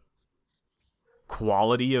the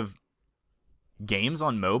quality of games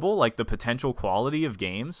on mobile, like the potential quality of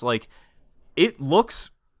games. Like it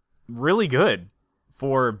looks really good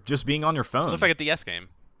for just being on your phone. It looks like a DS game.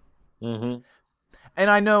 Mm-hmm. And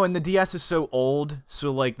I know, and the DS is so old,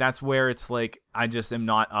 so like that's where it's like I just am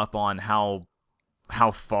not up on how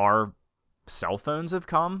far cell phones have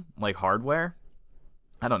come, like hardware.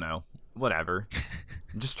 I don't know, whatever.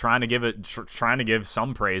 I'm just trying to give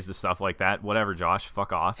some praise to stuff like that. Whatever, Josh,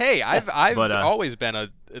 fuck off. Hey, I've But, always been at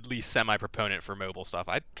least semi-proponent for mobile stuff.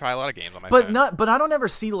 I try a lot of games on my phone. But I don't ever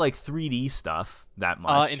see like 3D stuff that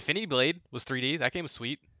much. Infinity Blade was 3D. That game was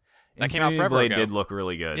sweet. That came out Infinity forever Blade ago. did look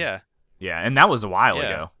really good. Yeah. Yeah, and that was a while Yeah.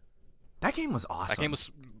 ago. That game was awesome. That game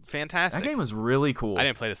was fantastic. That game was really cool. I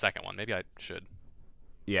didn't play the second one. Maybe I should.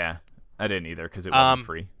 Yeah, I didn't either because it wasn't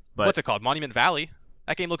free. But What's it called? Monument Valley.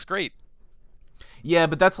 That game looks great. yeah,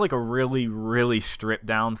 but that's like a really, really stripped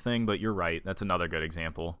down thing. But you're right. That's another good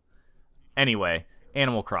example. Anyway,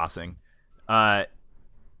 Animal Crossing.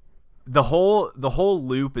 The whole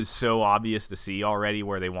loop is so obvious to see already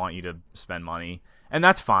where they want you to spend money. And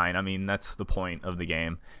that's fine. I mean, that's the point of the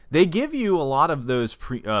game. They give you a lot of those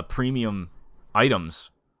premium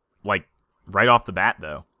items, like, right off the bat,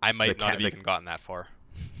 though. I might not have even gotten that far.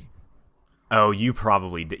 Oh, you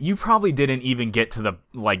probably did. You probably didn't even get to the,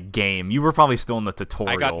 like, game. You were probably still in the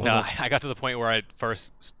tutorial. I got to the point where I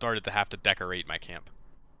first started to have to decorate my camp.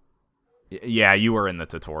 Yeah, you were in the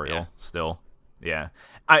tutorial still. Yeah.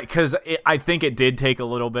 Because I think it did take a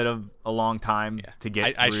little bit of a long time to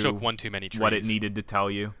get through I shook one too many trees. what it needed to tell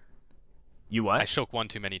you. You what? I shook one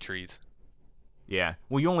too many trees. Yeah.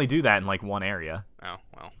 Well, you only do that in like one area. Oh,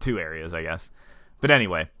 well. 2 areas, I guess. But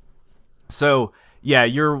anyway. So, yeah,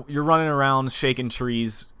 you're running around shaking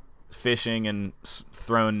trees, fishing, and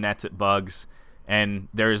throwing nets at bugs. And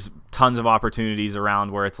there's tons of opportunities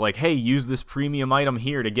around where it's like, hey, use this premium item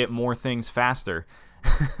here to get more things faster.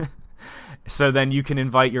 So then you can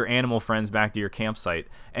invite your animal friends back to your campsite.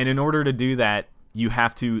 And in order to do that, you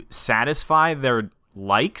have to satisfy their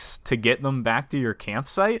likes to get them back to your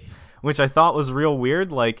campsite, which I thought was real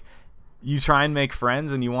weird. Like, you try and make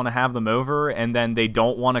friends and you want to have them over, and then they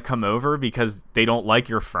don't want to come over because they don't like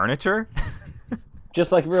your furniture.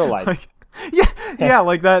 Just like real life. Like, yeah,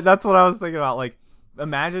 like that. That's what I was thinking about. Like,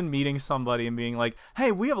 imagine meeting somebody and being like,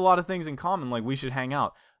 hey, we have a lot of things in common. Like, we should hang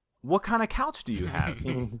out. What kind of couch do you have?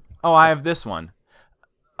 Oh, I have this one.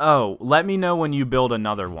 Oh, let me know when you build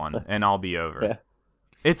another one, and I'll be over. Yeah.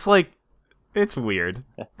 It's like, it's weird.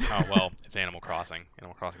 Oh, well, it's Animal Crossing.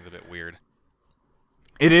 Animal Crossing's a bit weird.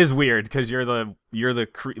 It is weird because you're the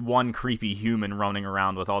one creepy human running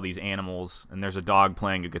around with all these animals, and there's a dog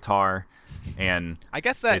playing a guitar, and I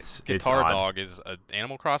guess that it's guitar odd. dog is an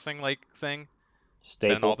Animal Crossing like thing.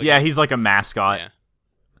 Staple. the- Yeah, he's like a mascot. Yeah.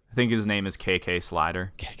 I think his name is KK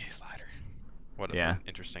Slider. KK Slider. What Yeah. an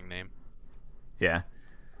interesting name. Yeah.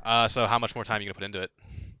 So how much more time are you gonna put into it?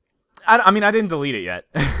 I mean, I didn't delete it yet.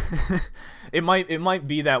 It might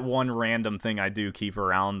be that one random thing I do keep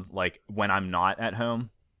around, like when I'm not at home,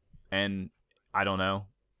 and I don't know.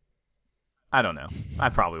 I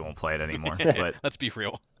probably won't play it anymore. But Let's be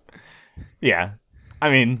real. yeah, I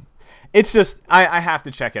mean, it's just I have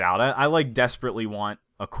to check it out. I like desperately want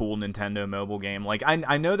a cool Nintendo mobile game. Like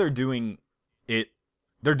I know they're doing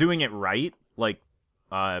it right. Like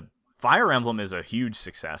Fire Emblem is a huge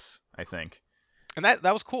success, I think. And that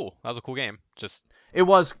was cool. That was a cool game. Just It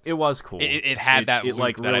was cool. it had that loop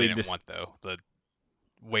like that really I didn't want though. The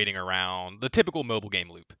waiting around, the typical mobile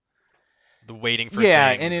game loop. The waiting for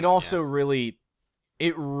things and it also really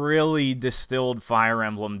distilled Fire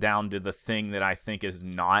Emblem down to the thing that I think is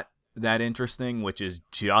not that interesting, which is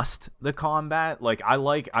just the combat. Like I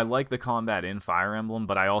like the combat in Fire Emblem,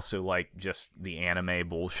 but I also like just the anime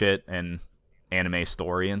bullshit and anime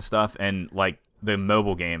story and stuff. And like the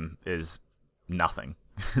mobile game is nothing.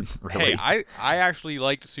 Really. Hey, I actually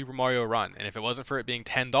liked Super Mario Run, and if it wasn't for it being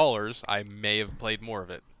 $10, I may have played more of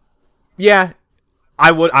it. Yeah,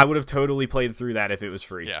 I would have totally played through that if it was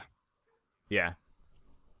free. Yeah.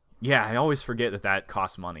 Yeah, I always forget that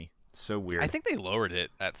costs money. It's so weird. I think they lowered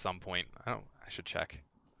it at some point. I should check.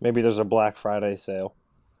 Maybe there's a Black Friday sale.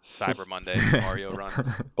 Cyber Monday, Mario Run.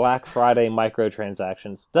 Black Friday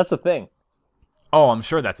microtransactions. That's a thing, Oh, I'm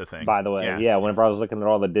sure that's a thing. by the way. Yeah, whenever I was looking at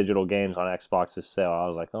all the digital games on Xbox's sale, I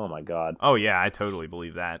was like, oh my god. Oh, yeah, I totally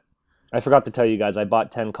believe that. I forgot to tell you guys, I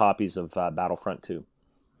bought 10 copies of Battlefront 2.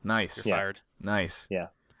 Nice. You're Yeah. fired. Nice. Yeah.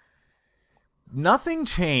 nothing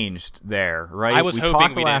changed there, right? I was we hoping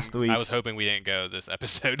talked we last didn't. week. I was hoping we didn't go this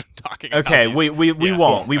episode talking. Okay, about these. we Yeah.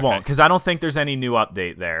 won't Okay. because I don't think there's any new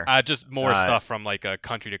update there. Just more stuff from like a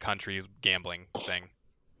country to country gambling thing.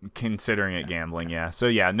 Considering it gambling, yeah. So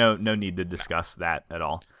yeah, no need to discuss that at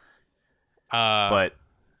all. But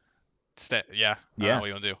yeah. I don't know what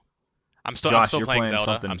you want to do. I'm still Josh, playing you're playing Zelda.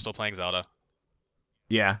 something. I'm still playing Zelda.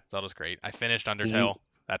 Yeah. Zelda's great. I finished Undertale.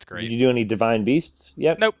 That's Did great. you do any Divine Beasts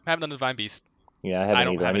yet? Nope, haven't done the Divine Beast. Yeah, I haven't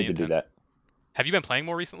don't either. I have need any to do intent. that. Have you been playing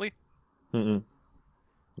more recently? Mm-mm.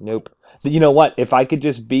 Nope. But you know what? If I could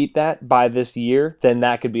just beat that by this year, then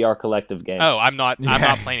that could be our collective game. Oh, I'm not. I'm Yeah.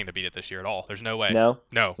 not planning to beat it this year at all. There's no way. No?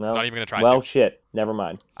 No, No? not even gonna try Well, to. shit. Never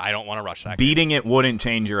mind. I don't want to rush that. Beating it wouldn't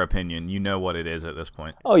change your opinion. You know what it is at this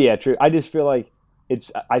point. Oh, yeah, true. I just feel like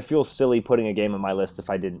I feel silly putting a game on my list if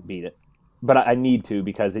I didn't beat it. But I need to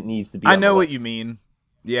because it needs to be I on know the what list. you mean.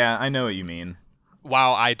 Yeah, I know what you mean.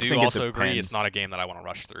 While I do think it also agree, depends. it's not a game that I want to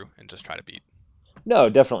rush through and just try to beat. No,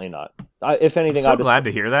 definitely not. If I'm anything, so I'll just, glad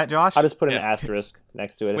to hear that, Josh. I'll just put an Yeah. asterisk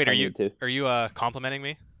next to it Wait, if I are you need to. are you complimenting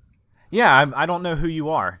me? Yeah, I don't know who you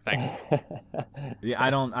are. Thanks. Yeah,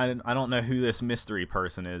 I don't know who this mystery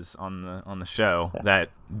person is on the show that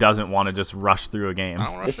doesn't want to just rush through a game. I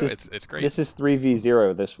don't rush This through. is- It's great. This is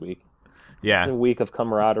 3v0 this week. It's Yeah, a week of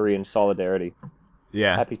camaraderie and solidarity.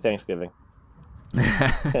 yeah. Happy Thanksgiving.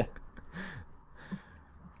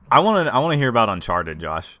 I want to hear about Uncharted,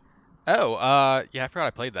 Josh. Oh, yeah, I forgot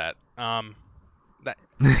I played that. That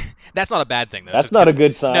that's not a bad thing though. That's It's not a just-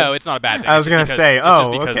 good sign. No, it's not a bad thing. I It's was just gonna because- say, it's just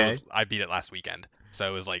oh, because okay. I beat it last weekend, so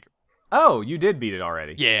it was like, Oh, you did beat it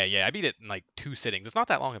already. yeah, I beat it in like 2 sittings. It's not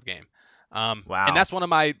that long of a game. Wow. And that's one of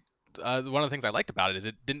my one of the things I liked about it is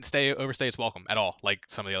it didn't overstay its welcome at all, like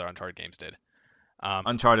some of the other Uncharted games did.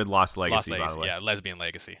 Uncharted Lost Legacy, Lost Legacy, by the way. yeah, lesbian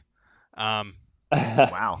legacy.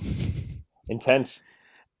 Wow. Intense.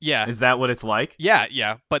 Yeah, Is that what it's like?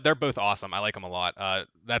 yeah, but they're both awesome. I like them a lot.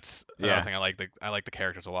 That's another Yeah. thing I like. I like the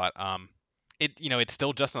characters a lot. It's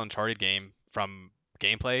still just an Uncharted game from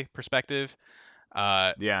gameplay perspective.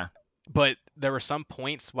 Yeah. But there were some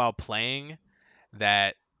points while playing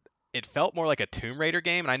that it felt more like a Tomb Raider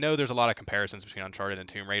game. And I know there's a lot of comparisons between Uncharted and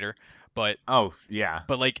Tomb Raider, but Oh, yeah.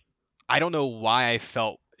 like I don't know why I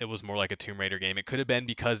felt it was more like a Tomb Raider game. It could have been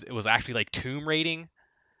because it was actually like tomb raiding,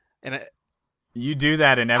 and You do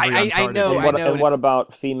that in every I Uncharted know, game. And I know, what it's-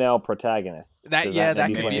 about female protagonists? that Does that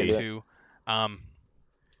maybe could play be into it it? too.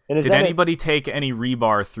 And is Did that anybody take any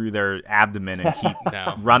rebar through their abdomen and keep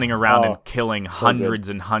No. running around Oh, and killing hundreds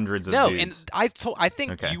and hundreds of No, dudes? and I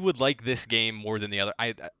think Okay. you would like this game more than the other.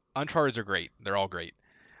 Uncharted's are great. They're all great.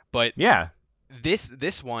 But Yeah.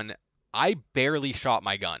 this one, I barely shot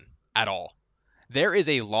my gun at all. There is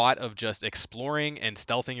a lot of just exploring and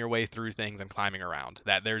stealthing your way through things and climbing around.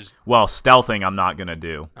 Well, stealthing I'm not going to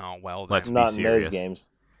do. Oh well, Let's then. be not in serious. those games?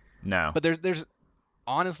 No. But there's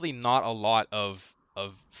honestly not a lot of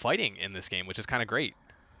fighting in this game, which is kind of great.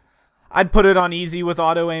 I'd put it on easy with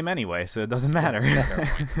auto aim anyway, so it doesn't matter.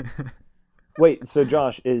 Wait, so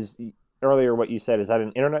Josh, is earlier what you said, is that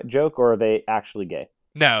an internet joke or are they actually gay?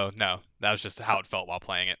 No, that was just how it felt while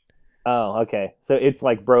playing it. Oh, okay. So it's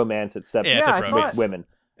like bromance except Yeah, it's Yeah, a I bromance. thought- with women.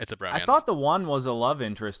 It's a bromance. I thought the one was a love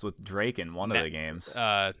interest with Drake in one of Nah, the games.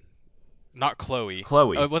 Not Chloe.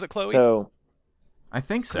 Chloe. Was it Chloe? So, I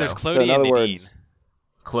think so. There's so Chloe in and other Nadine. words,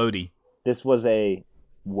 Clody. this was a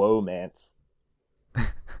womance.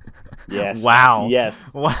 Yes. Wow.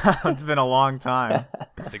 Yes. Wow, it's been a long time.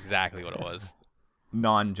 That's exactly what it was.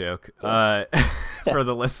 Non-joke. For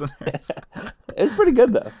the listeners. It's pretty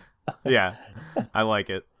good though. Yeah, I like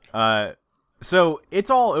it. So it's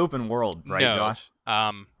all open world, right, No. Josh?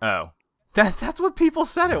 Um, Oh, that's what people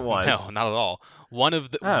said it was. no, not at all. One of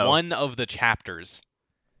the chapters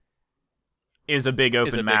Is a big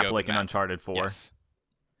open big map open like in map. Uncharted 4. Yes.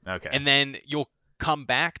 Okay. And then you'll come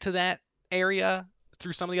back to that area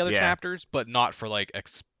through some of the other Yeah. chapters, but not for like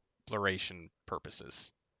exploration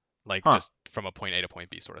purposes. Like Huh. just from a point A to point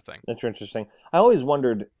B sort of thing. That's interesting. I always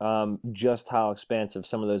wondered just how expansive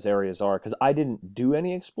some of those areas are because I didn't do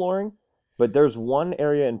any exploring, but there's one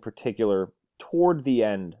area in particular toward the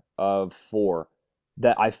end of 4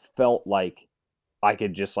 that I felt like I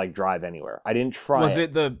could just like drive anywhere. I didn't try Was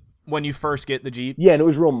it the when you first get the Jeep? Yeah, and it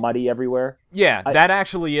was real muddy everywhere. Yeah, I- that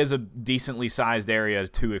actually is a decently sized area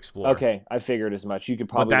to explore. Okay, I figured as much. You could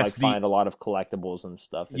probably like that's the- find a lot of collectibles and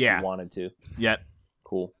stuff if Yeah. you wanted to. Yeah,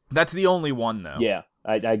 Cool. that's the only one though. Yeah,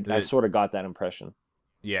 I The- sort of got that impression.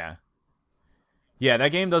 Yeah. Yeah,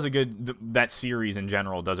 that game does a good. That series in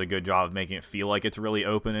general does a good job of making it feel like it's really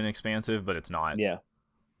open and expansive, but it's not. Yeah,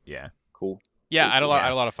 Yeah. cool. Yeah, I had a lot. Yeah. I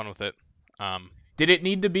had a lot of fun with it. Did it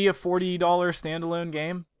need to be a $40 standalone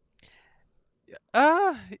game?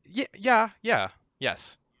 Yes.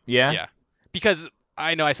 Yeah? Yeah. Because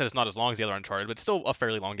I know I said it's not as long as the other Uncharted, but it's still a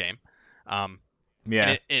fairly long game. And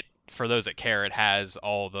Yeah. it for those that care, it has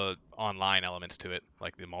all the online elements to it,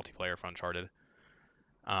 like the multiplayer for Uncharted.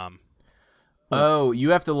 Um, Oh,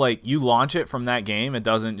 you have to like you launch it from that game. It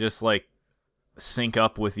doesn't just like sync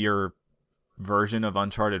up with your version of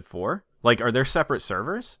Uncharted 4? Like, are there separate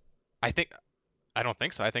servers? I think I don't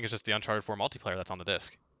think so. I think it's just the Uncharted 4 multiplayer that's on the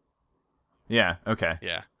disc. Yeah. Okay.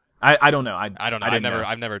 Yeah. I don't know. I don't know. I didn't know.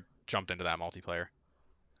 I've never jumped into that multiplayer.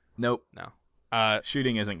 Nope. No.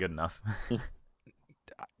 Shooting isn't good enough.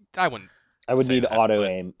 I wouldn't. I would say need that, auto but-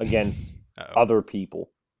 aim against Uh-oh. other people.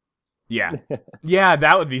 Yeah. Yeah,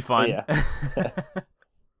 that would be fun. Yeah.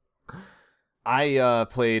 I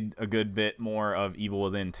played a good bit more of Evil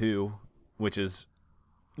Within 2, which is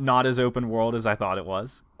not as open world as I thought it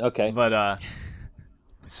was. Okay. But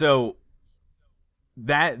so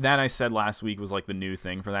that I said last week was like the new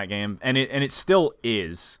thing for that game, and it still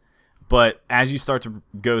is. But as you start to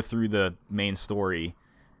go through the main story,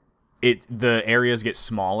 the areas get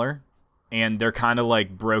smaller, and they're kind of like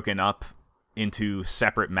broken up into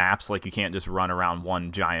separate maps. Like you can't just run around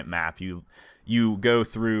one giant map. You go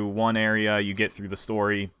through one area, you get through the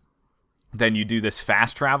story, then you do this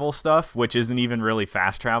fast travel stuff, which isn't even really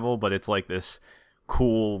fast travel, but it's like this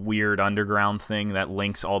cool, weird underground thing that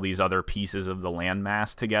links all these other pieces of the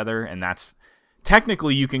landmass together, and that's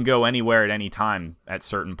technically you can go anywhere at any time at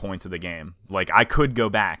certain points of the game. Like I could go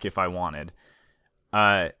back if I wanted.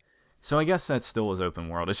 So I guess that still is open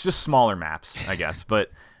world. It's just smaller maps, I guess,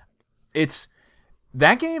 but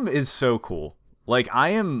that game is so cool. Like I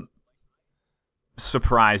am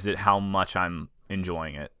surprised at how much I'm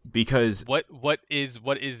enjoying it because What is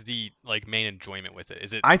the like main enjoyment with it?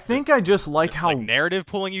 Is it I think I just like how like narrative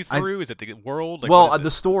pulling you through? Is it the world? Like, well what is the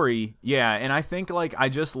it? story, yeah, and I think like I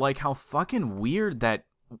just like how fucking weird that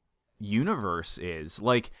universe is.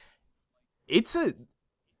 Like it's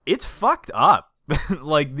fucked up.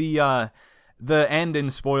 Like the end,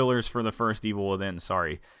 and spoilers for the first Evil Within,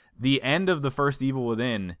 sorry. The end of the first Evil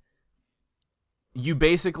Within, you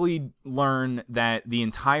basically learn that the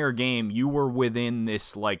entire game you were within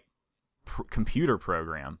this like computer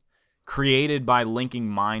program created by linking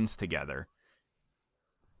minds together,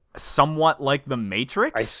 somewhat like the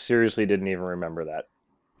Matrix. I seriously didn't even remember that.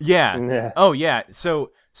 Yeah. Yeah. Oh yeah.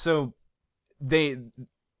 So the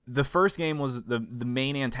first game was the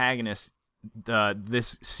main antagonist,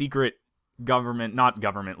 this secret government, not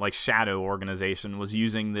government, like shadow organization was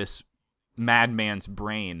using this madman's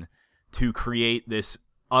brain to create this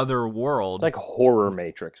other world. It's like horror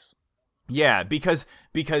Matrix. Yeah, because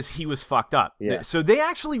he was fucked up. Yeah. So they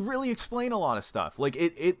actually really explain a lot of stuff. Like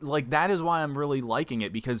it like that is why I'm really liking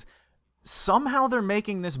it, because somehow they're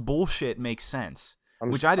making this bullshit make sense,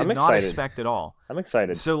 which I did not excited. expect at all. I'm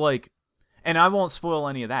excited. So like, and I won't spoil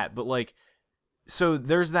any of that, but like, so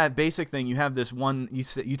there's that basic thing. You have this one,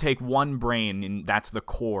 you take one brain, and that's the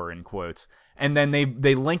core in quotes, and then they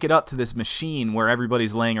link it up to this machine where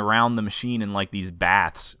everybody's laying around the machine in like these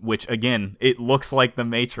baths, which again, it looks like the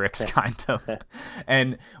Matrix kind of.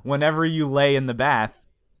 And whenever you lay in the bath,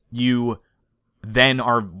 you then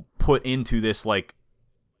are put into this like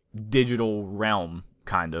digital realm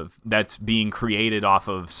kind of that's being created off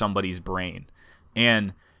of somebody's brain,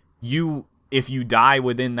 and if you die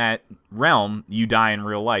within that realm, you die in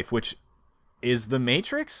real life, which is the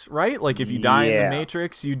Matrix, right? Like if you die in the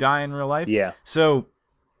Matrix, you die in real life. Yeah. So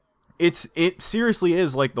it seriously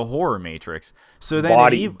is like the horror Matrix. So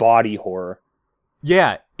then body horror.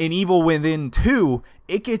 Yeah, in Evil Within 2,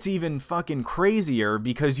 it gets even fucking crazier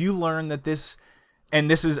because you learn that this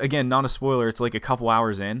is, again, not a spoiler, it's like a couple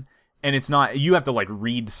hours in, and it's not, you have to like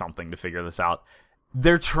read something to figure this out.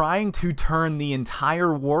 They're trying to turn the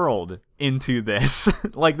entire world into this.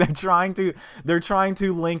 Like they're trying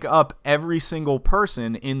to link up every single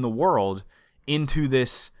person in the world into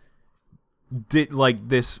this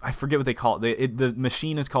I forget what they call it. The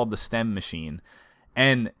machine is called the STEM machine.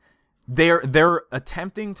 And they're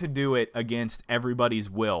attempting to do it against everybody's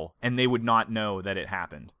will, and they would not know that it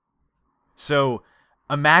happened. So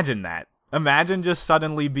imagine that. Imagine just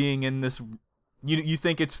suddenly being in this, you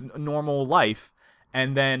think it's normal life,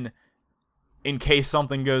 and then in case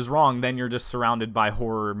something goes wrong, then you're just surrounded by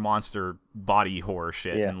horror monster body horror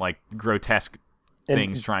shit and like grotesque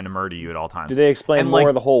things trying to murder you at all times. Do they explain and more like,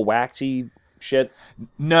 of the whole waxy shit?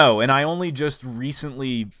 No, and I only just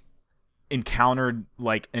recently encountered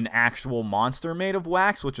like an actual monster made of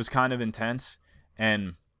wax, which was kind of intense.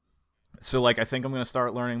 And so like I think I'm going to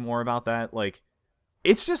start learning more about that. Like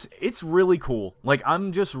it's really cool. Like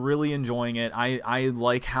I'm just really enjoying it. I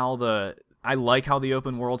like how I like how the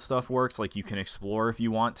open world stuff works. Like, you can explore if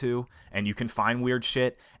you want to, and you can find weird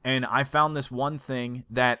shit. And I found this one thing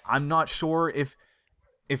that I'm not sure if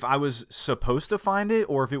I was supposed to find it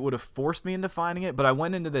or if it would have forced me into finding it, but I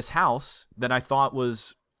went into this house that I thought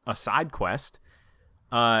was a side quest.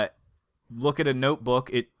 Look at a notebook,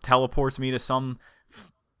 it teleports me to some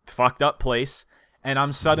fucked up place, and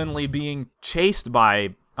I'm suddenly being chased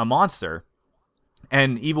by a monster.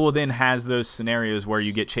 And Evil Within has those scenarios where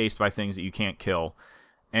you get chased by things that you can't kill.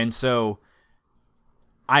 And so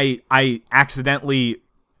I accidentally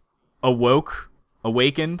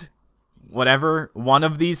awakened, whatever, one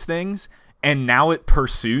of these things, and now it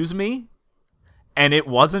pursues me, and it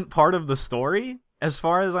wasn't part of the story, as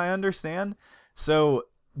far as I understand. So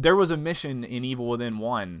there was a mission in Evil Within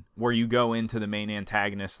 1 where you go into the main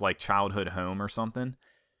antagonist's, like, childhood home or something,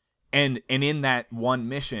 and in that one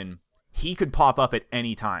mission, he could pop up at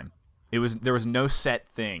any time. There was no set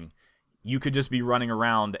thing. You could just be running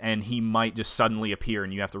around, and he might just suddenly appear,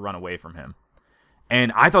 and you have to run away from him.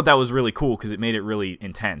 And I thought that was really cool because it made it really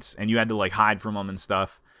intense, and you had to, like, hide from him and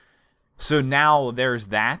stuff. So now there's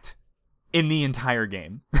that in the entire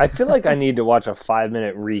game. I feel like I need to watch a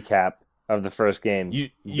 5-minute recap of the first game You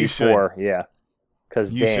before, should. yeah.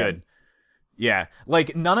 Because You should. Yeah.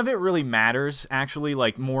 Like, none of it really matters, actually.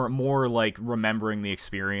 Like, more like remembering the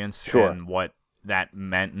experience and what that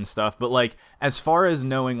meant and stuff. But, like, as far as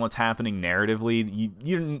knowing what's happening narratively,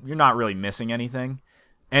 you're not really missing anything.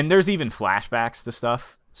 And there's even flashbacks to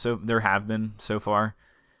stuff, so there have been so far.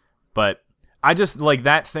 But I just, like,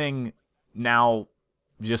 that thing now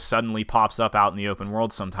just suddenly pops up out in the open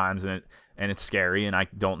world sometimes, and it's scary, and I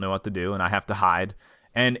don't know what to do, and I have to hide.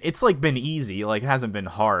 And it's, like, been easy, like, it hasn't been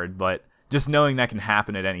hard, but just knowing that can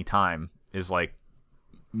happen at any time is, like,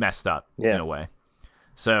 messed up in a way.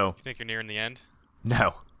 So, You think you're nearing the end?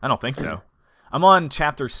 No, I don't think so. I'm on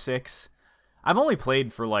chapter 6. I've only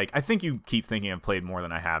played for, like, I think you keep thinking I've played more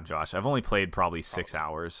than I have, Josh. I've only played probably 6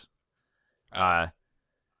 hours.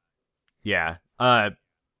 Yeah.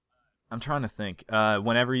 I'm trying to think.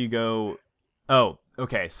 Whenever you go... Oh,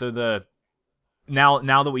 okay, so now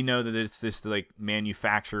that we know that it's this, like,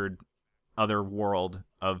 manufactured other world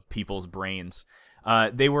of people's brains,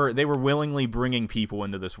 they were willingly bringing people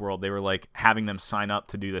into this world. They were, like, having them sign up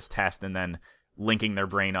to do this test and then linking their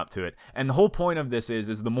brain up to it. And the whole point of this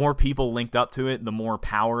is the more people linked up to it, the more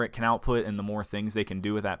power it can output and the more things they can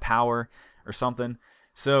do with that power or something.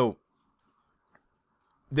 So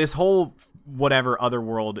this whole whatever other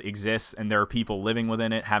world exists, and there are people living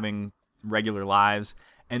within it having regular lives,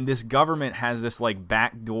 and this government has this, like,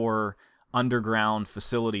 backdoor underground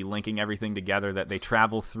facility linking everything together that they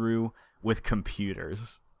travel through with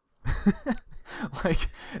computers.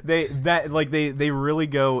 They really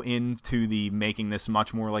go into the making this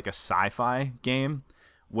much more like a sci-fi game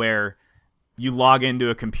where you log into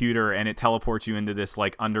a computer and it teleports you into this,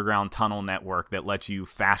 like, underground tunnel network that lets you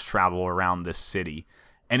fast travel around this city.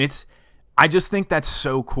 And I just think that's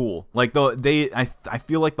so cool. Like, I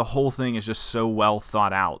feel like the whole thing is just so well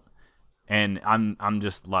thought out, and I'm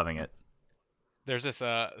just loving it. There's this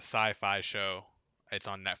sci-fi show. It's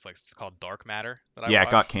on Netflix. It's called Dark Matter that I Yeah, watched.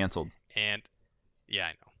 it got canceled. And yeah,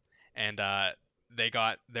 I know. And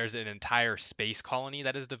there's an entire space colony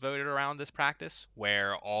that is devoted around this practice,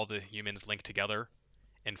 where all the humans link together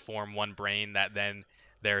and form one brain that then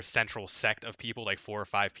their central sect of people, like 4 or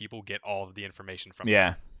 5 people, get all of the information from.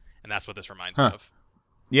 Yeah. Them. And that's what this reminds me of.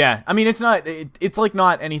 Yeah, I mean, it's like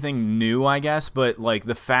not anything new, I guess, but, like,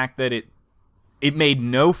 the fact that it made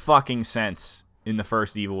no fucking sense in the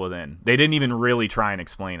first Evil Within. They didn't even really try and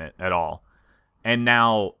explain it at all. And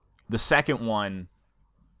now the second one,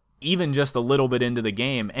 even just a little bit into the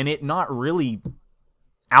game, and it not really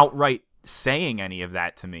outright saying any of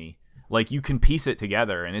that to me. Like, you can piece it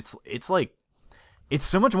together, and it's like, it's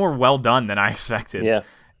so much more well done than I expected. Yeah.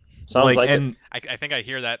 Sounds like and it. I think I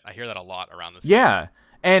hear that a lot around this. Yeah.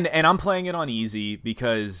 And I'm playing it on easy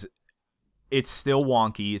because it's still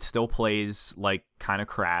wonky. It still plays like kind of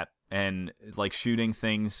crap, and, like, shooting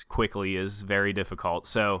things quickly is very difficult.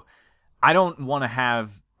 So I don't want to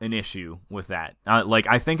have an issue with that. Like,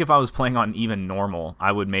 I think if I was playing on even normal,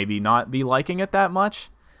 I would maybe not be liking it that much.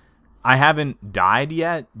 I haven't died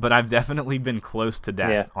yet, but I've definitely been close to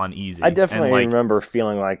death on easy. I definitely and, like, remember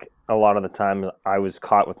feeling like a lot of the time I was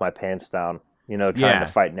caught with my pants down, trying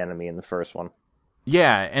to fight an enemy in the first one.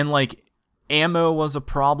 Yeah, and, like, ammo was a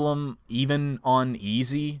problem even on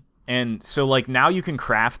easy. And so, like, now you can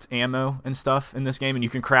craft ammo and stuff in this game, and you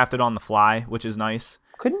can craft it on the fly, which is nice.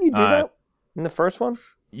 Couldn't you do that in the first one?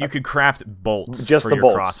 You could craft bolts Just for the your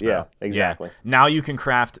bolts, crossbow. yeah, exactly. Yeah. Now you can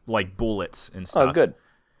craft, like, bullets and stuff. Oh, good.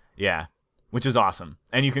 Yeah. which is awesome.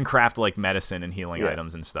 And you can craft like medicine and healing Yeah.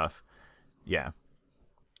 items and stuff. Yeah.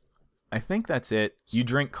 I think that's it. You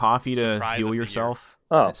drink coffee to Surprise of heal the year. yourself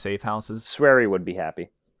Oh. at safe houses. Swery would be happy.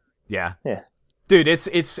 Yeah. Yeah. Dude,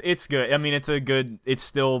 it's good. I mean, it's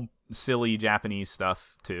still silly Japanese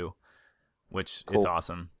stuff too, which Cool. it's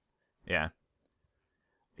awesome. Yeah.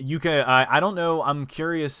 You can I don't know, I'm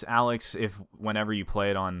curious, Alex, if whenever you play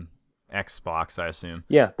it on Xbox, I assume.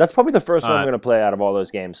 Yeah, that's probably the first one I'm Uh, going to play out of all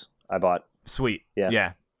those games I bought. Sweet. Yeah.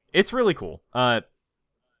 Yeah. It's really cool.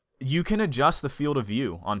 You can adjust the field of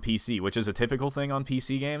view on PC, which is a typical thing on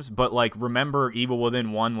PC games, but like remember Evil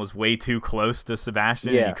Within 1 was way too close to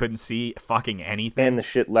Sebastian Yeah. and you couldn't see fucking anything. And the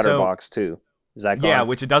shit letterbox too. Is that gone? Yeah,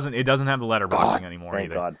 which it doesn't have the letterboxing God, anymore thank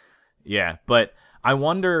either. God. Yeah, but I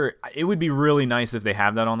wonder, it would be really nice if they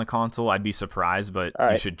have that on the console. I'd be surprised, but All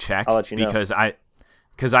right. you should check. I'll let you know.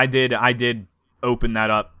 Because I did open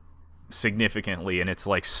that up significantly, and it's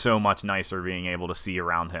like so much nicer being able to see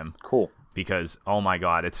around him. Cool. Because oh my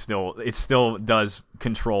god, it still does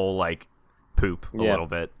control like poop a Yeah. little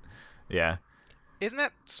bit. Yeah, Isn't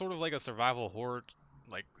that sort of like a survival horror,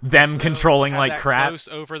 like them though, controlling to have like that crap. close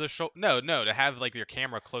over the shoulder? No, to have like your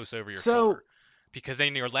camera close over your So- shoulder, because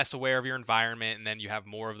then you're less aware of your environment, and then you have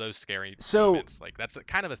more of those scary So- moments. Like that's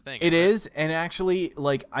kind of a thing. It isn't is, and actually,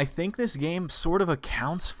 like, I think this game sort of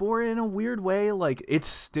accounts for it in a weird way. Like,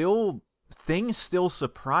 things still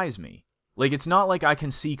surprise me. Like, it's not like I can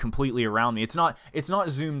see completely around me. It's not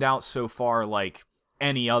zoomed out so far like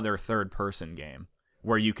any other third-person game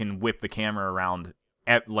where you can whip the camera around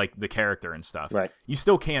like the character and stuff. Right. You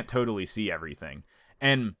still can't totally see everything.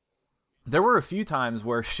 And there were a few times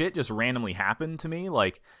where shit just randomly happened to me.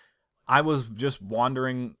 Like, I was just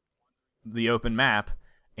wandering the open map,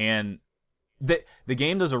 and the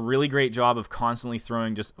game does a really great job of constantly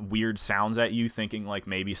throwing just weird sounds at you, thinking like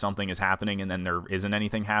maybe something is happening and then there isn't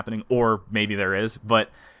anything happening, or maybe there is.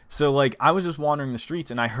 But so like I was just wandering the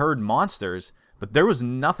streets and I heard monsters, but there was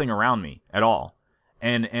nothing around me at all.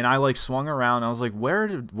 And I like swung around and I was like, where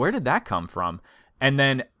did that come from? And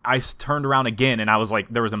then I turned around again and I was like,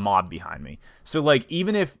 there was a mob behind me. So like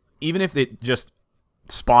even if it just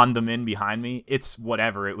spawned them in behind me, it's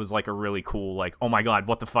whatever. It was like a really cool, like, oh my god,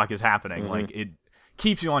 what the fuck is happening? Mm-hmm. Like, it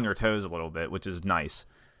keeps you on your toes a little bit, which is nice.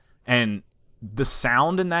 And the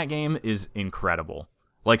sound in that game is incredible.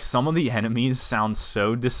 Like, some of the enemies sound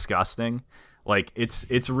so disgusting. Like,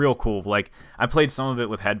 it's real cool. Like, I played some of it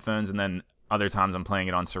with headphones, and then other times I'm playing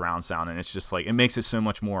it on surround sound, and it's just like, it makes it so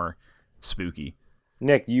much more spooky.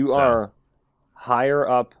 Nick, you So- are higher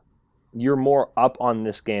up. You're more up on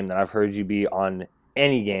this game than I've heard you be on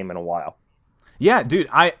any game in a while. Yeah, dude,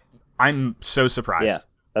 I'm so surprised. Yeah,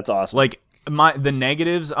 that's awesome. Like, the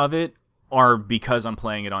negatives of it are because I'm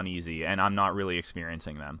playing it on easy and I'm not really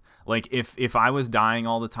experiencing them. Like, if I was dying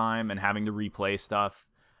all the time and having to replay stuff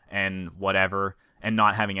and whatever and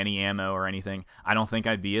not having any ammo or anything, I don't think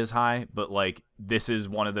I'd be as high. But like, this is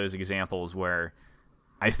one of those examples where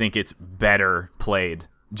I think it's better played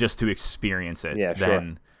just to experience it Yeah, sure.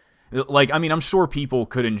 than like, I mean, I'm sure people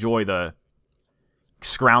could enjoy the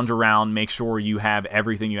scrounge around, make sure you have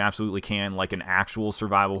everything you absolutely can, like an actual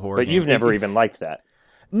survival horror but game. you've never It- even liked that.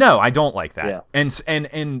 No, I don't like that. Yeah.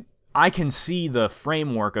 And I can see the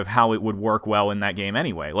framework of how it would work well in that game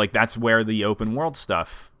anyway. Like, that's where the open world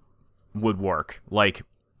stuff would work. Like,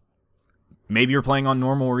 maybe you're playing on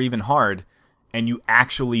normal or even hard, and you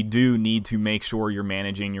actually do need to make sure you're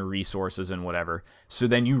managing your resources and whatever. So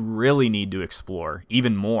then you really need to explore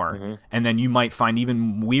even more. Mm-hmm. And then you might find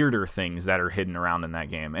even weirder things that are hidden around in that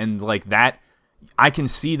game. And like that, I can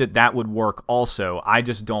see that would work also. I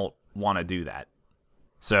just don't want to do that.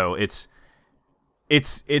 So it's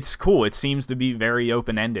cool. It seems to be very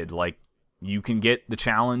open-ended. Like, you can get the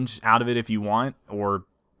challenge out of it if you want, or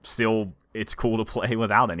still it's cool to play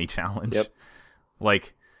without any challenge. Yep.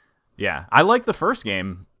 Like, yeah, I like the first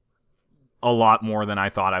game a lot more than I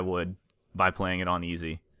thought I would by playing it on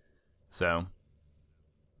easy. So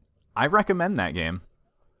I recommend that game.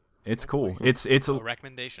 It's cool. It's A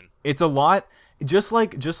recommendation. a lot, just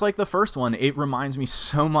like the first one. It reminds me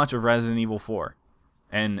so much of Resident Evil 4,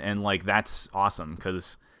 and like, that's awesome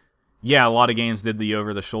because yeah, a lot of games did the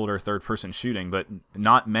over the shoulder third person shooting, but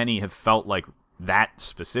not many have felt like that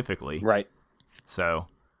specifically. Right. So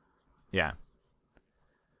yeah.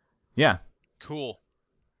 Cool.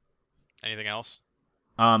 Anything else?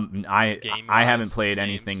 I Game-wise, haven't played games?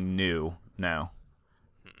 anything new. No.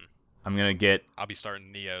 Mm-mm. I'm gonna get. I'll be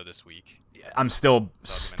starting Neo this week. I'm still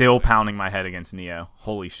soon. pounding my head against Neo.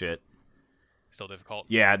 Holy shit. Still difficult.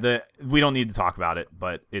 Yeah, we don't need to talk about it,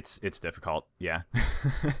 but it's difficult. Yeah.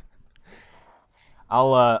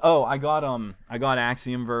 I got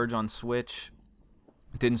Axiom Verge on Switch.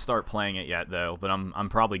 Didn't start playing it yet though, but I'm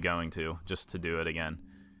probably going to, just to do it again.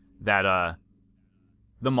 That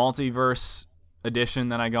the multiverse edition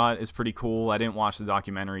that I got is pretty cool. I didn't watch the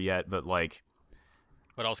documentary yet, but like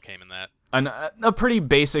What else came in that? a pretty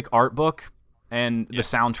basic art book and the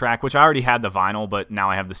soundtrack, which I already had the vinyl, but now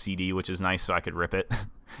I have the CD, which is nice, so I could rip it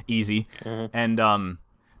easy. Mm-hmm. And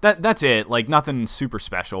that's it. Like nothing super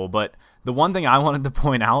special. But the one thing I wanted to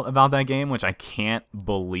point out about that game, which I can't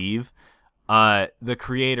believe, the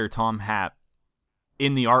creator Tom Happ,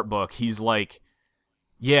 in the art book, he's like,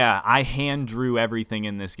 "Yeah, I hand drew everything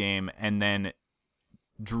in this game and then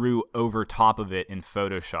drew over top of it in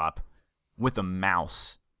Photoshop with a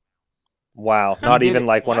mouse." Wow, He not did even it-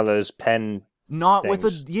 like one of those pen. Not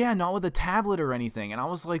things. not with a tablet or anything. And I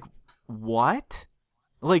was like, "What?"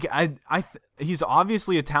 Like he's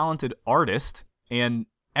obviously a talented artist and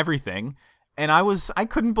everything, and I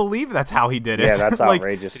couldn't believe that's how he did it. Yeah, that's like,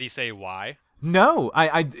 outrageous. Did he say why? no,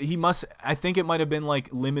 he must. I think it might have been like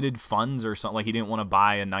limited funds or something. Like he didn't want to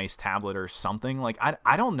buy a nice tablet or something. Like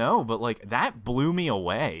I don't know, but like that blew me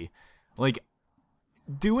away. Like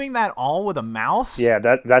doing that all with a mouse. Yeah,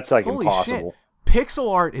 that's like Holy impossible. shit.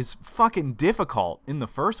 Pixel art is fucking difficult in the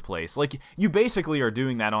first place. Like you basically are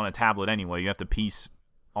doing that on a tablet anyway. You have to piece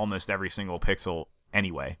almost every single pixel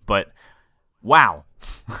anyway. But wow,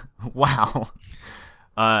 wow.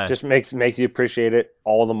 Just makes you appreciate it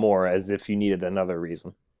all the more, as if you needed another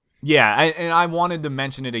reason. Yeah, and I wanted to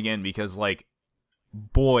mention it again because, like,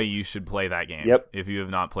 boy, you should play that game. Yep. If you have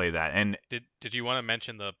not played that. And Did you want to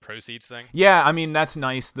mention the proceeds thing? yeah, I mean that's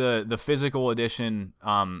nice. The physical edition.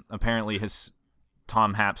 Apparently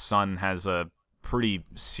Tom Happ's son has a pretty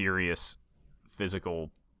serious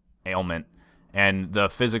physical ailment, and the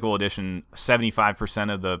physical edition,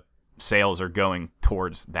 75% of the sales are going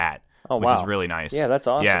towards that. Oh, which wow. is really nice. Yeah, that's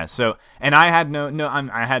awesome. Yeah, so and I had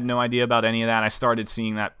I had no idea about any of that. I started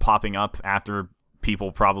seeing that popping up after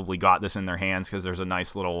people probably got this in their hands because there's a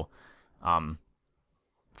nice little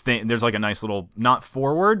thing. There's like a nice little, not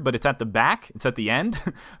forward, but it's at the back. It's at the end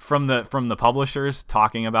from the publishers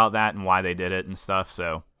talking about that and why they did it and stuff.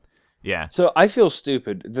 So yeah. So I feel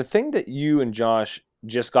stupid. The thing that you and Josh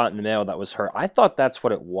just got in the mail that was her, I thought that's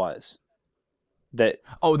what it was. That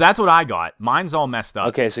Oh, that's what I got. Mine's all messed up.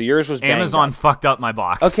 okay, so yours was banged Amazon up. fucked up my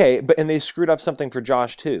box. Okay, but and they screwed up something for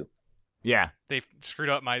Josh too. Yeah. They screwed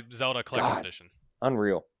up my Zelda Collector's God. Edition.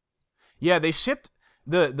 Unreal. Yeah, they shipped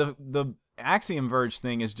the Axiom Verge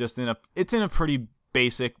thing is just in a pretty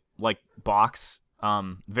basic like box,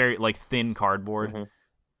 very like thin cardboard Mhm.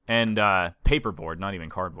 and paperboard, not even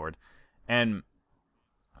cardboard. And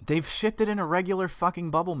they've shipped it in a regular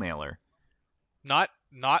fucking bubble mailer. Not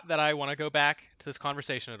that I want to go back to this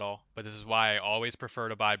conversation at all, but this is why I always prefer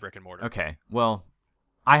to buy brick and mortar. Okay. Well,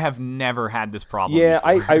 I have never had this problem Yeah,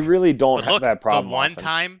 before. I really don't But have look, that problem. the one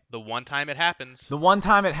often. time it happens. The one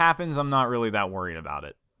time it happens, I'm not really that worried about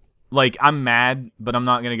it. Like, I'm mad, but I'm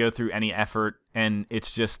not going to go through any effort, and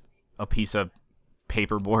it's just a piece of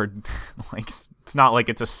paperboard. Like, it's not like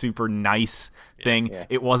it's a super nice thing. Yeah.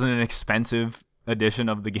 It wasn't an expensive edition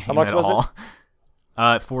of the game much at was it? all.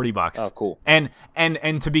 $40. Oh, cool. And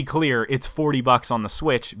to be clear, it's $40 on the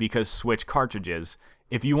Switch because Switch cartridges.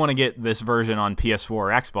 If you want to get this version on PS4 or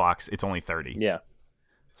Xbox, it's only $30. Yeah.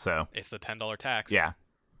 It's the $10 tax. Yeah.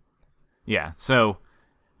 Yeah. So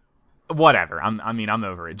whatever. I'm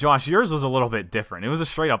over it. Josh, yours was a little bit different. It was a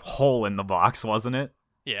straight up hole in the box, wasn't it?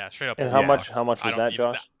 Yeah, straight up. And hole how in much? the How much box. I was don't that,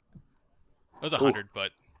 even- Josh? It was 100,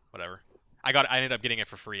 but whatever. I ended up getting it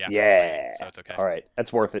for free after Yeah. trading, so it's okay. All right,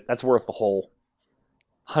 that's worth it. That's worth the whole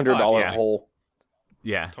 $100 yeah. hole.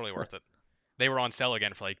 Yeah. Totally worth it. They were on sale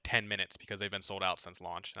again for like 10 minutes because they've been sold out since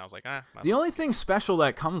launch, and I was like, might as The well. only thing special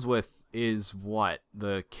that comes with is what?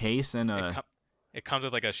 The case and It comes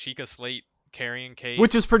with like a Sheikah Slate carrying case,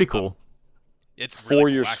 which is pretty cool. It's For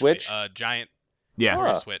really your cool, actually. Switch? Giant Yeah. for your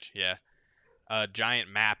Huh. Switch, yeah. A giant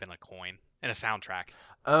map and a coin and a soundtrack.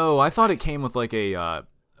 Oh, I thought it came with like a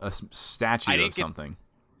statue I of didn't get- something.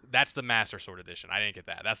 That's the Master Sword Edition. I didn't get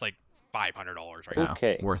that. That's like $500 right No, now.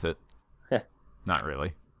 Okay. Worth it. Not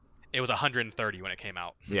really. It was 130 when it came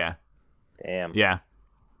out. Yeah. Damn. Yeah.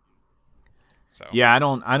 So Yeah, I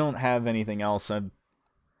don't have anything else.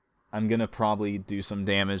 I'm gonna probably do some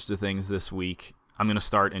damage to things this week. I'm gonna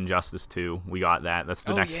start Injustice 2. We got that. That's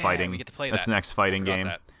the next fighting. We get to play That's that. the next I fighting forgot game.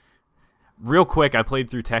 that. Real quick, I played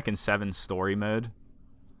through Tekken 7 story mode.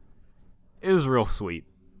 It was real sweet.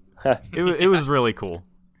 It was really cool.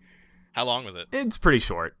 How long was it? It's pretty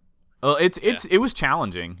short. Well, it was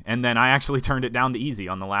challenging, and then I actually turned it down to easy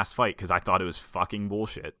on the last fight because I thought it was fucking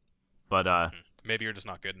bullshit. But Maybe you're just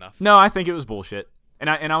not good enough. no, I think it was bullshit.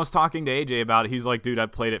 And I was talking to AJ about it. He's like, dude, I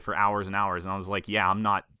played it for hours and hours, and I was like, yeah, I'm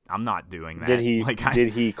not doing that. Did he did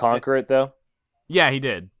he conquer it though? Yeah, he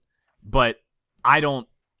did. But I don't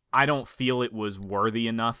feel it was worthy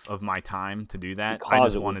enough of my time to do that. Because I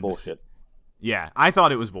just it was wanted bullshit. yeah, I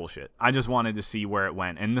thought it was bullshit. I just wanted to see where it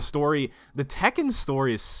went. And the Tekken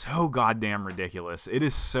story is so goddamn ridiculous. It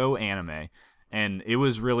is so anime. And it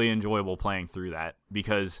was really enjoyable playing through that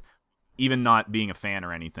because even not being a fan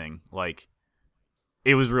or anything, like,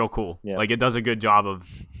 it was real cool. Yeah. Like, it does a good job of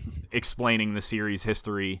explaining the series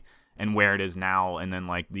history and where it is now, and then,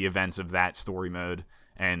 like, the events of that story mode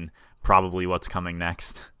and probably what's coming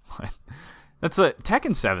next.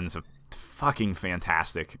 Tekken 7's a fucking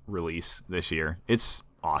fantastic release this year. It's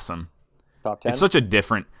awesome. Top 10? It's such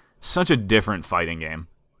a different fighting game.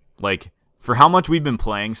 Like, for how much we've been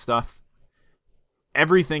playing stuff,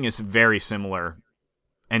 everything is very similar,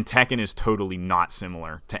 and Tekken is totally not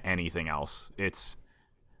similar to anything else. It's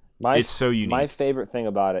so unique. My favorite thing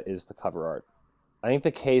about it is the cover art. I think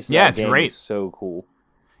the case in Yeah, that it's game great. is so cool.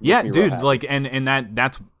 Yeah, Makes me real dude, happy. like, and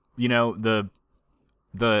that's, you know, the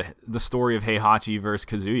story of Heihachi versus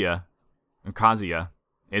Kazuya.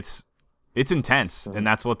 It's intense, and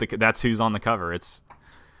that's who's on the cover. It's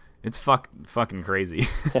fucking crazy.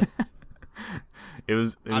 It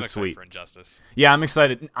was I'm excited sweet. for Injustice. Yeah, I'm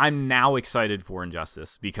excited. I'm now excited for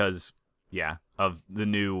Injustice because, yeah, of the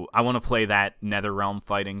new. I want to play that NetherRealm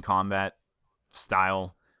fighting combat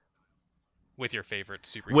style With your favorite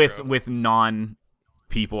superhero. with non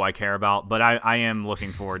people I care about. But I am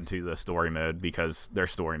looking forward to the story mode because their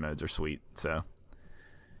story modes are sweet. So,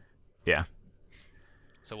 yeah.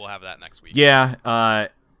 So we'll have that next week. Yeah,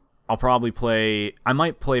 I'll probably play. I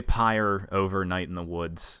might play Pyre over Night in the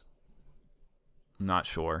Woods. I'm not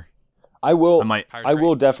sure. I will. I might. Pyre's I great.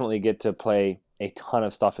 will definitely get to play a ton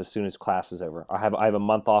of stuff as soon as class is over. I have a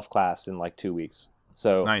month off class in like 2 weeks,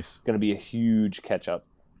 so Nice. it's going to be a huge catch up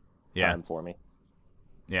Yeah, time for me.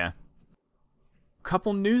 yeah.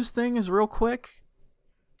 Couple news things real quick.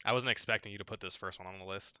 I wasn't expecting you to put this first one on the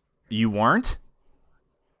list. You weren't?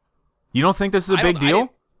 You don't think this is a I big don't- I deal?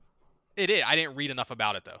 didn't- It is. I didn't read enough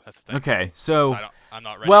about it though. That's the thing. Okay, So so I'm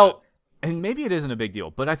not ready. well, and maybe it isn't a big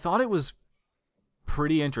deal, but I thought it was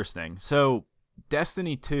pretty interesting. So,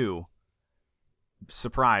 Destiny 2,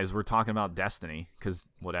 surprise, we're talking about Destiny because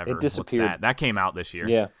whatever. It disappeared. What's that? That came out this year.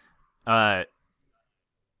 Yeah,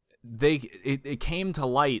 It came to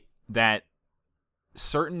light that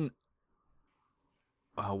certain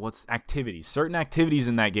certain activities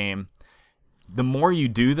in that game, the more you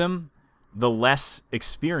do them, the less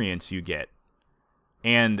experience you get.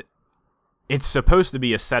 And it's supposed to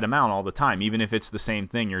be a set amount all the time, even if it's the same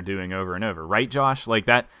thing you're doing over and over, right, Josh? Like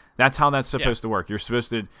that's how that's supposed to work. You're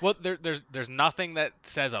supposed to Well, there's nothing that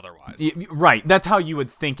says otherwise. right, that's how you would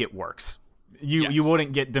think it works. You Yes.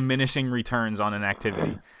 wouldn't get diminishing returns on an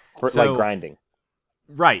activity. for So- like grinding.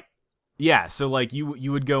 Right. Yeah, so like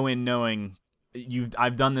you would go in knowing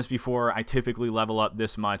I've done this before, I typically level up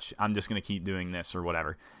this much, I'm just going to keep doing this or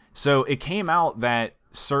whatever. So it came out that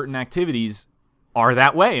certain activities are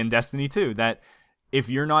that way in Destiny 2, that if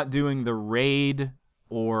you're not doing the raid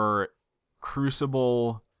or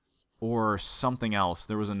Crucible or something else,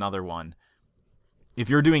 there was another one. If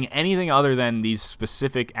you're doing anything other than these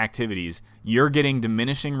specific activities, you're getting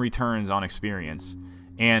diminishing returns on experience.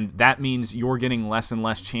 And that means you're getting less and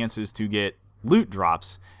less chances to get loot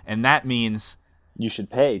drops. And that means You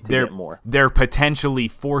should pay to get more. they're potentially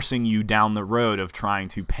forcing you down the road of trying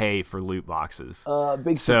to pay for loot boxes.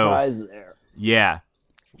 Big So- surprise there. Yeah.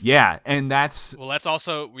 Yeah, and that's Well, let's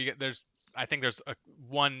also I think there's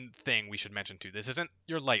one thing we should mention too. This isn't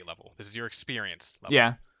your light level. This is your experience level.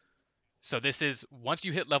 yeah. So this is once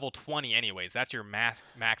you hit level 20 anyways, that's your max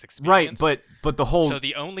Right, experience. but the whole so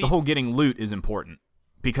the whole getting loot is important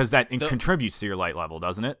because that The- contributes to your light level,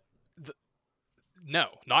 doesn't it? No,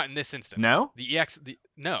 not in this instance. No?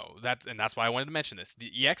 No, that's why I wanted to mention this.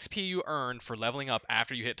 The EXP you earn for leveling up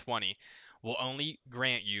after you hit 20 will only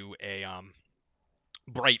grant you a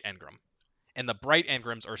bright engram. And the bright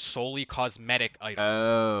engrams are solely cosmetic items.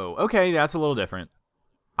 Oh, okay, that's a little different.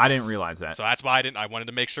 I didn't realize that. So that's why I wanted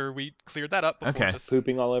to make sure we cleared that up before Okay. just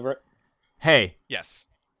Pooping all over it. Hey, Yes.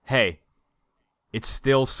 it's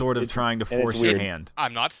still sort of It's- trying to and it's force your weird. hand.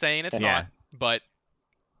 I'm not saying it's Yeah. not, but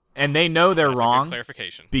And they know they're that's a good wrong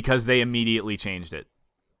clarification. because they immediately changed it.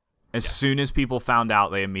 As Yes. soon as people found out,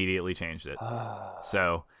 they immediately changed it.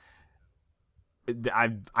 So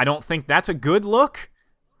I don't think that's a good look,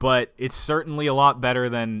 but it's certainly a lot better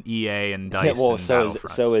than EA and Dice well, and so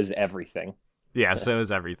Battlefront. so is everything. Yeah, so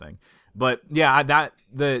is everything. But yeah,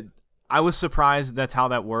 I was surprised that's how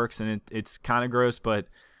that works, and it's kind of gross. But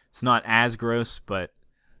It's not as gross, but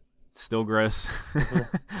still gross.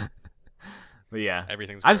 But yeah,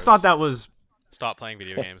 Everything's I just gross. thought that was Stop playing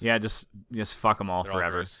video games. yeah, just fuck them all They're all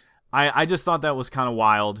forever. gross. I just thought that was kind of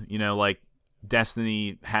wild, like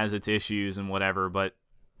Destiny has its issues and whatever, but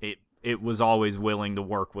it was always willing to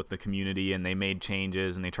work with the community, and they made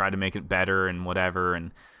changes and they tried to make it better and whatever,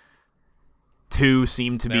 and 2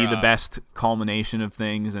 seemed to be the best culmination of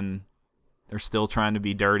things, and they're still trying to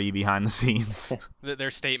be dirty behind the scenes. Their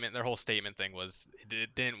whole statement thing was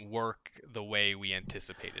it didn't work the way we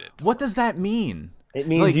anticipated it. What does that mean? It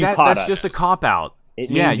means Like you caught us. that's just a cop out. It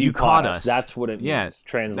means Yeah, you caught us. us. That's what it means. Yeah,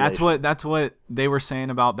 Translation. that's what they were saying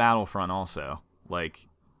about Battlefront also. Like,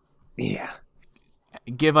 Yeah.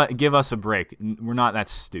 give us a break. We're not that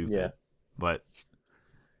stupid. Yeah. But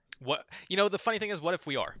What the funny thing is, what if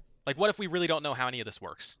we are? Like, what if we really don't know how any of this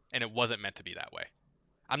works and it wasn't meant to be that way?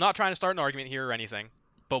 I'm not trying to start an argument here or anything,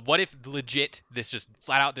 but what if legit this just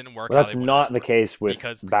flat out didn't work? Well, how that's they wanted not it to the work? case with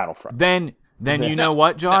Because- Battlefront. then you know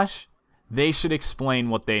what, Josh? They should explain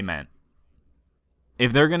what they meant.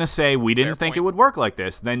 If they're gonna say we didn't Fair think point. it would work like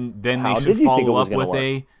this, then How they should did you think it follow was up gonna with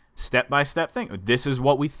a step-by-step thing. This is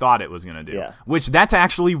what we thought it was gonna do. Yeah. Which that's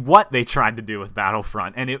actually what they tried to do with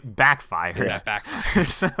Battlefront, and it backfired. Yeah. Backfire.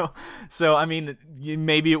 so I mean,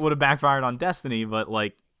 maybe it would have backfired on Destiny, but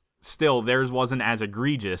like, still, theirs wasn't as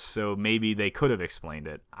egregious. So maybe they could have explained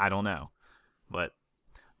it. I don't know, but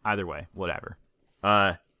either way, whatever.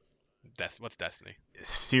 What's Destiny?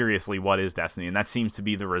 Seriously, what is Destiny? And that seems to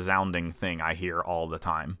be the resounding thing I hear all the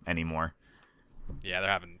time anymore. Yeah, they're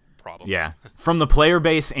having problems. Yeah, from the player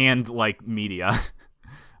base and like media,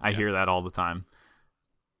 I hear that all the time.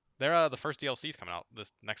 They're the first DLC's coming out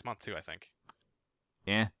this next month too, I think.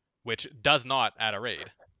 Yeah, Which does not add a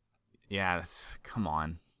raid. yeah. Come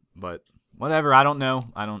on, but whatever. I don't know.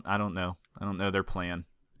 I don't know. I don't know their plan.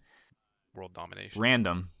 World domination.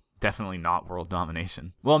 Random. Definitely not world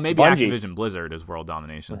domination. Well, maybe Bungie. Activision Blizzard is world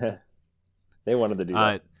domination. They wanted to do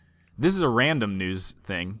that. This is a random news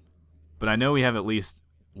thing, but I know we have at least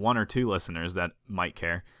 1 or 2 listeners that might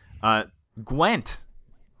care. Gwent.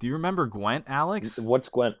 Do you remember Gwent, Alex? What's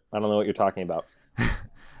Gwent? I don't know what you're talking about. Can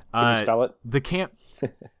you spell it?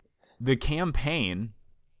 The campaign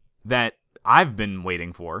that I've been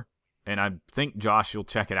waiting for, and I think Josh, you'll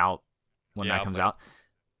check it out when that comes out.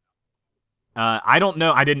 I don't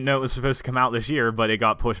know. I didn't know it was supposed to come out this year, but it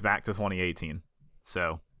got pushed back to 2018.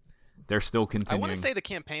 So they're still I continuing. want to say the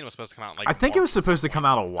campaign was supposed to come out in, like I think it March was at supposed some to come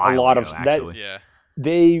point. out a while lot ago, of actually. Yeah.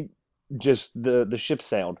 They just the ship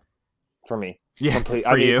sailed for me. Yeah, Complete.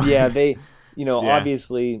 for you. Yeah, they, Yeah.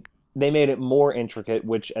 obviously they made it more intricate,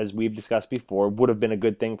 which, as we've discussed before, would have been a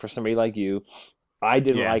good thing for somebody like you. I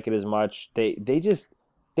didn't Yeah. like it as much. They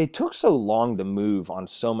took so long to move on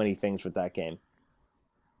so many things with that game.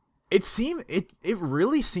 It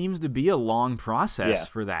really seems to be a long process Yeah.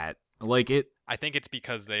 for that. Like it. I think it's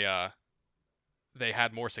because they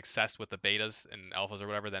had more success with the betas and alphas or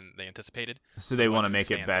whatever than they anticipated. So they want to wanted make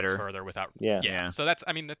it expand things better. further without. Yeah. Yeah. So that's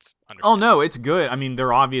understandable. Oh no, it's good. I mean,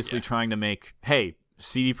 they're obviously Yeah. trying to make. Hey,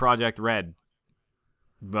 CD Projekt Red,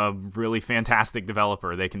 a really fantastic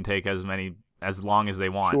developer. They can take as long as they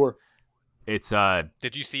want. Sure. It's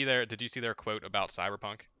Did you see their quote about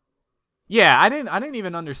Cyberpunk? yeah. I didn't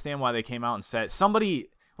even understand why they came out and said somebody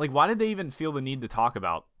like why did they even feel the need to talk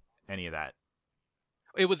about any of that?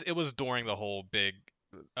 It was during the whole big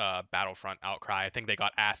Battlefront outcry. I think they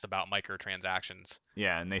got asked about microtransactions.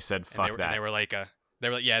 Yeah, and they said And fuck they were, that. And they were like,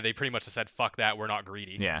 yeah, they pretty much said fuck that. We're not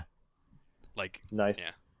greedy. Yeah. Nice.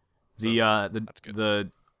 Yeah. The that's good.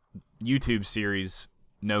 the YouTube series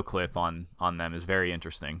No Clip on them is very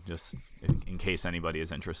interesting. Just in case anybody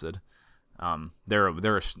is interested. They're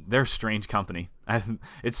a strange company.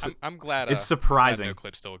 It's I'm glad. it's surprising. No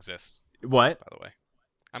Clip still exists. What? By the way,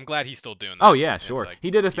 I'm glad he's still doing that. Oh yeah, And it's sure. like,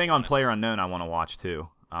 He did a keep thing on doing it. PlayerUnknown I want to watch too.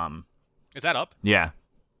 Is that up? Yeah,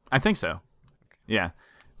 I think so. Yeah,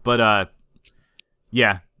 but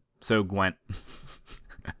yeah. So Gwent.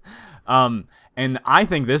 And I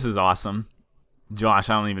think this is awesome. Josh,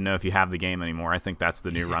 I don't even know if you have the game anymore. I think that's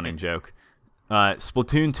the new running joke.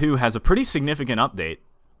 Splatoon 2 has a pretty significant update.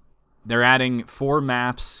 They're adding 4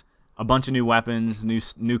 maps, a bunch of new weapons,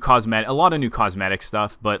 new cosmetic, a lot of new cosmetic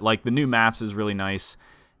stuff, but like the new maps is really nice.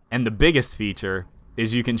 And the biggest feature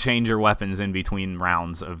is you can change your weapons in between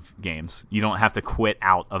rounds of games. You don't have to quit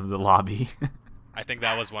out of the lobby. I think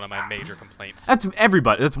that was one of my major complaints. That's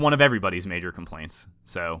one of everybody's major complaints.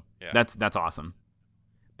 So Yeah. that's awesome.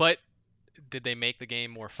 But did they make the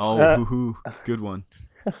game more fun? Oh, hoo-hoo. Good one.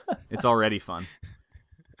 It's already fun.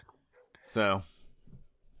 So,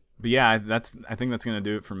 but yeah, I think that's gonna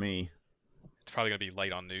do it for me. It's probably gonna be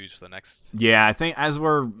light on news for the next. Yeah, I think as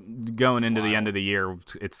we're going into the Wow. end of the year,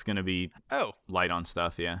 it's gonna be Oh, light on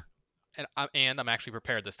stuff. Yeah. and I'm actually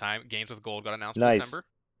prepared this time. Games with Gold got announced Nice. for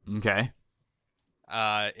December. Okay.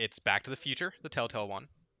 It's Back to the Future, the Telltale one,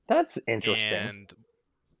 That's interesting. and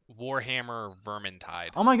Warhammer Vermintide.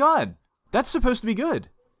 Oh my God, that's supposed to be good.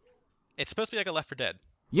 It's supposed to be like a Left 4 Dead.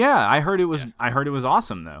 Yeah, I heard it was. Yeah. I heard it was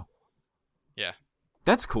awesome though. Yeah.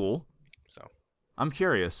 That's cool. So I'm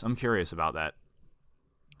curious. I'm curious about that.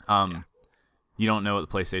 Yeah. You don't know what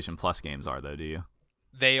the PlayStation Plus games are though, do you?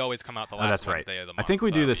 they always come out the last that's right. Wednesday of the I month. think we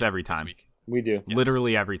so do that'll this be every time. week. We do. Yes.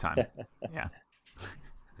 Literally every time. Yeah.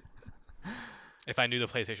 If I knew the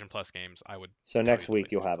PlayStation Plus games, I would. So tell next you the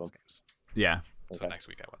week you'll PlayStation have Plus them. games. Yeah. So Okay. next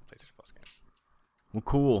week I want the PlayStation Plus games. Well,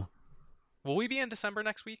 cool. Will we be in December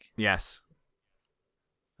next week? Yes.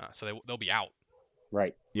 So they'll be out.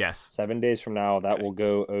 Right. Yes. 7 days from now, that Okay. will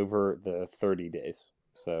go over the 30 days.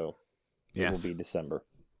 So it Yes. will be December.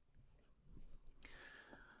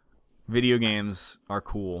 Video games are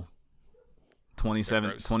cool. They're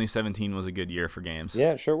gross. 2017 was a good year for games.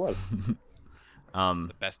 Yeah, it sure was.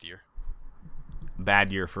 The best year.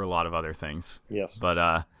 Bad year for a lot of other things. Yes.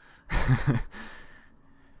 But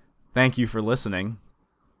thank you for listening.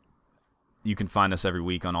 You can find us every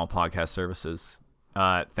week on all podcast services.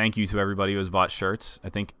 Thank you to everybody who has bought shirts. I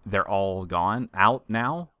think they're all out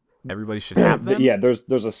now. Everybody should have them. Yeah,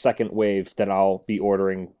 there's a second wave that I'll be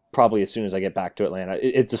ordering probably as soon as I get back to Atlanta.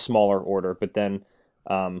 It's a smaller order, but then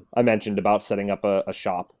I mentioned about setting up a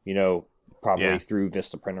shop, probably Yeah. through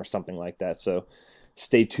Vistaprint or something like that. So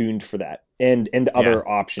stay tuned for that, and other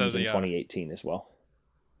options So in the, 2018 as well.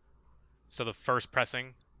 So the first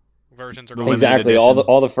pressing versions are The gone. limited Exactly. edition.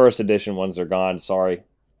 All the first edition ones are gone. Sorry.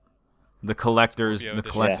 The collector's Scorpio the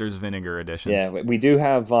edition. collector's vinegar edition. Yeah, we do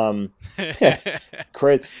have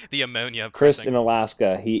Chris. The ammonia. Chris pressing. in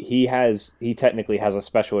Alaska, he technically has a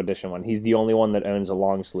special edition one. He's the only one that owns a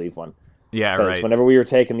long sleeve one. Yeah, Because right. whenever we were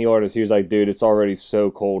taking the orders, he was like, "Dude, it's already so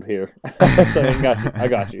cold here." So I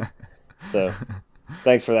got you. So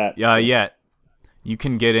thanks for that. Yeah, Chris. yeah. You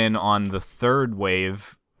can get in on the third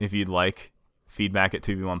wave if you'd like. Feedback at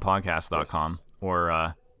 2v1podcast.com Yes.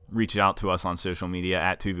 or reach out to us on social media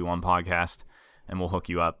at 2v1podcast and we'll hook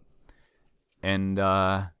you up. And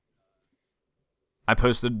I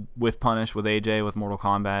posted with Punish with AJ with Mortal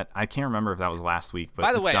Kombat. I can't remember if that was last week, but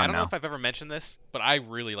By the it's way, done I don't know now. if I've ever mentioned this, but I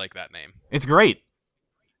really like that name. It's great.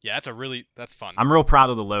 Yeah, that's fun. I'm real proud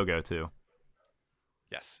of the logo too.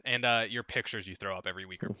 Yes, and your pictures you throw up every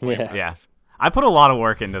week are way Yeah. impressive. Yeah. I put a lot of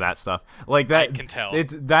work into that stuff. Like that I can tell.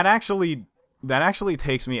 that actually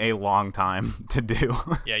takes me a long time to do.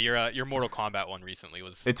 Yeah, your Mortal Kombat one recently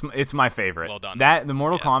was. It's my favorite. Well done. The Mortal Yeah, it's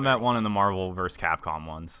very Kombat well one and the Marvel vs. Capcom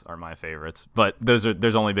ones are my favorites. But there's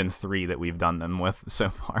only been 3 that we've done them with so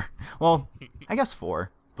far. Well, I guess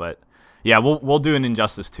 4. But yeah, we'll do an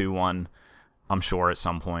Injustice 2 one, I'm sure, at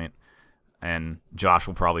some point. And Josh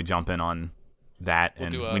will probably jump in on that. We'll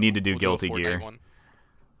and do a- we need to do we'll Guilty a Fortnite Gear.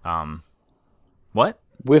 One. What?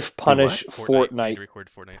 With Punish We need to Fortnite. record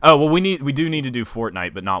Fortnite. Oh well, we do need to do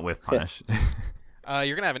Fortnite, but not with Punish.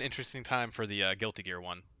 You're gonna have an interesting time for the Guilty Gear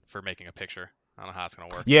one for making a picture. I don't know how it's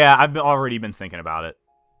gonna work. Yeah, already been thinking about it.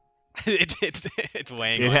 It's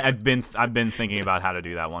weighing. on you. I've been thinking about how to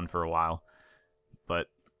do that one for a while, but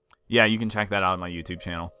yeah, you can check that out on my YouTube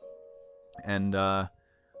channel. And I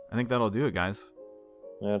think that'll do it, guys.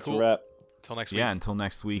 That's Cool. a wrap. Till next week. Yeah, until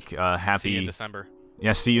next week. See you Happy in December.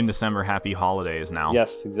 see you in December. Happy holidays now.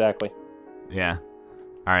 Yes, exactly. Yeah.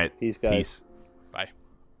 All right. Peace, guys. Peace. Bye.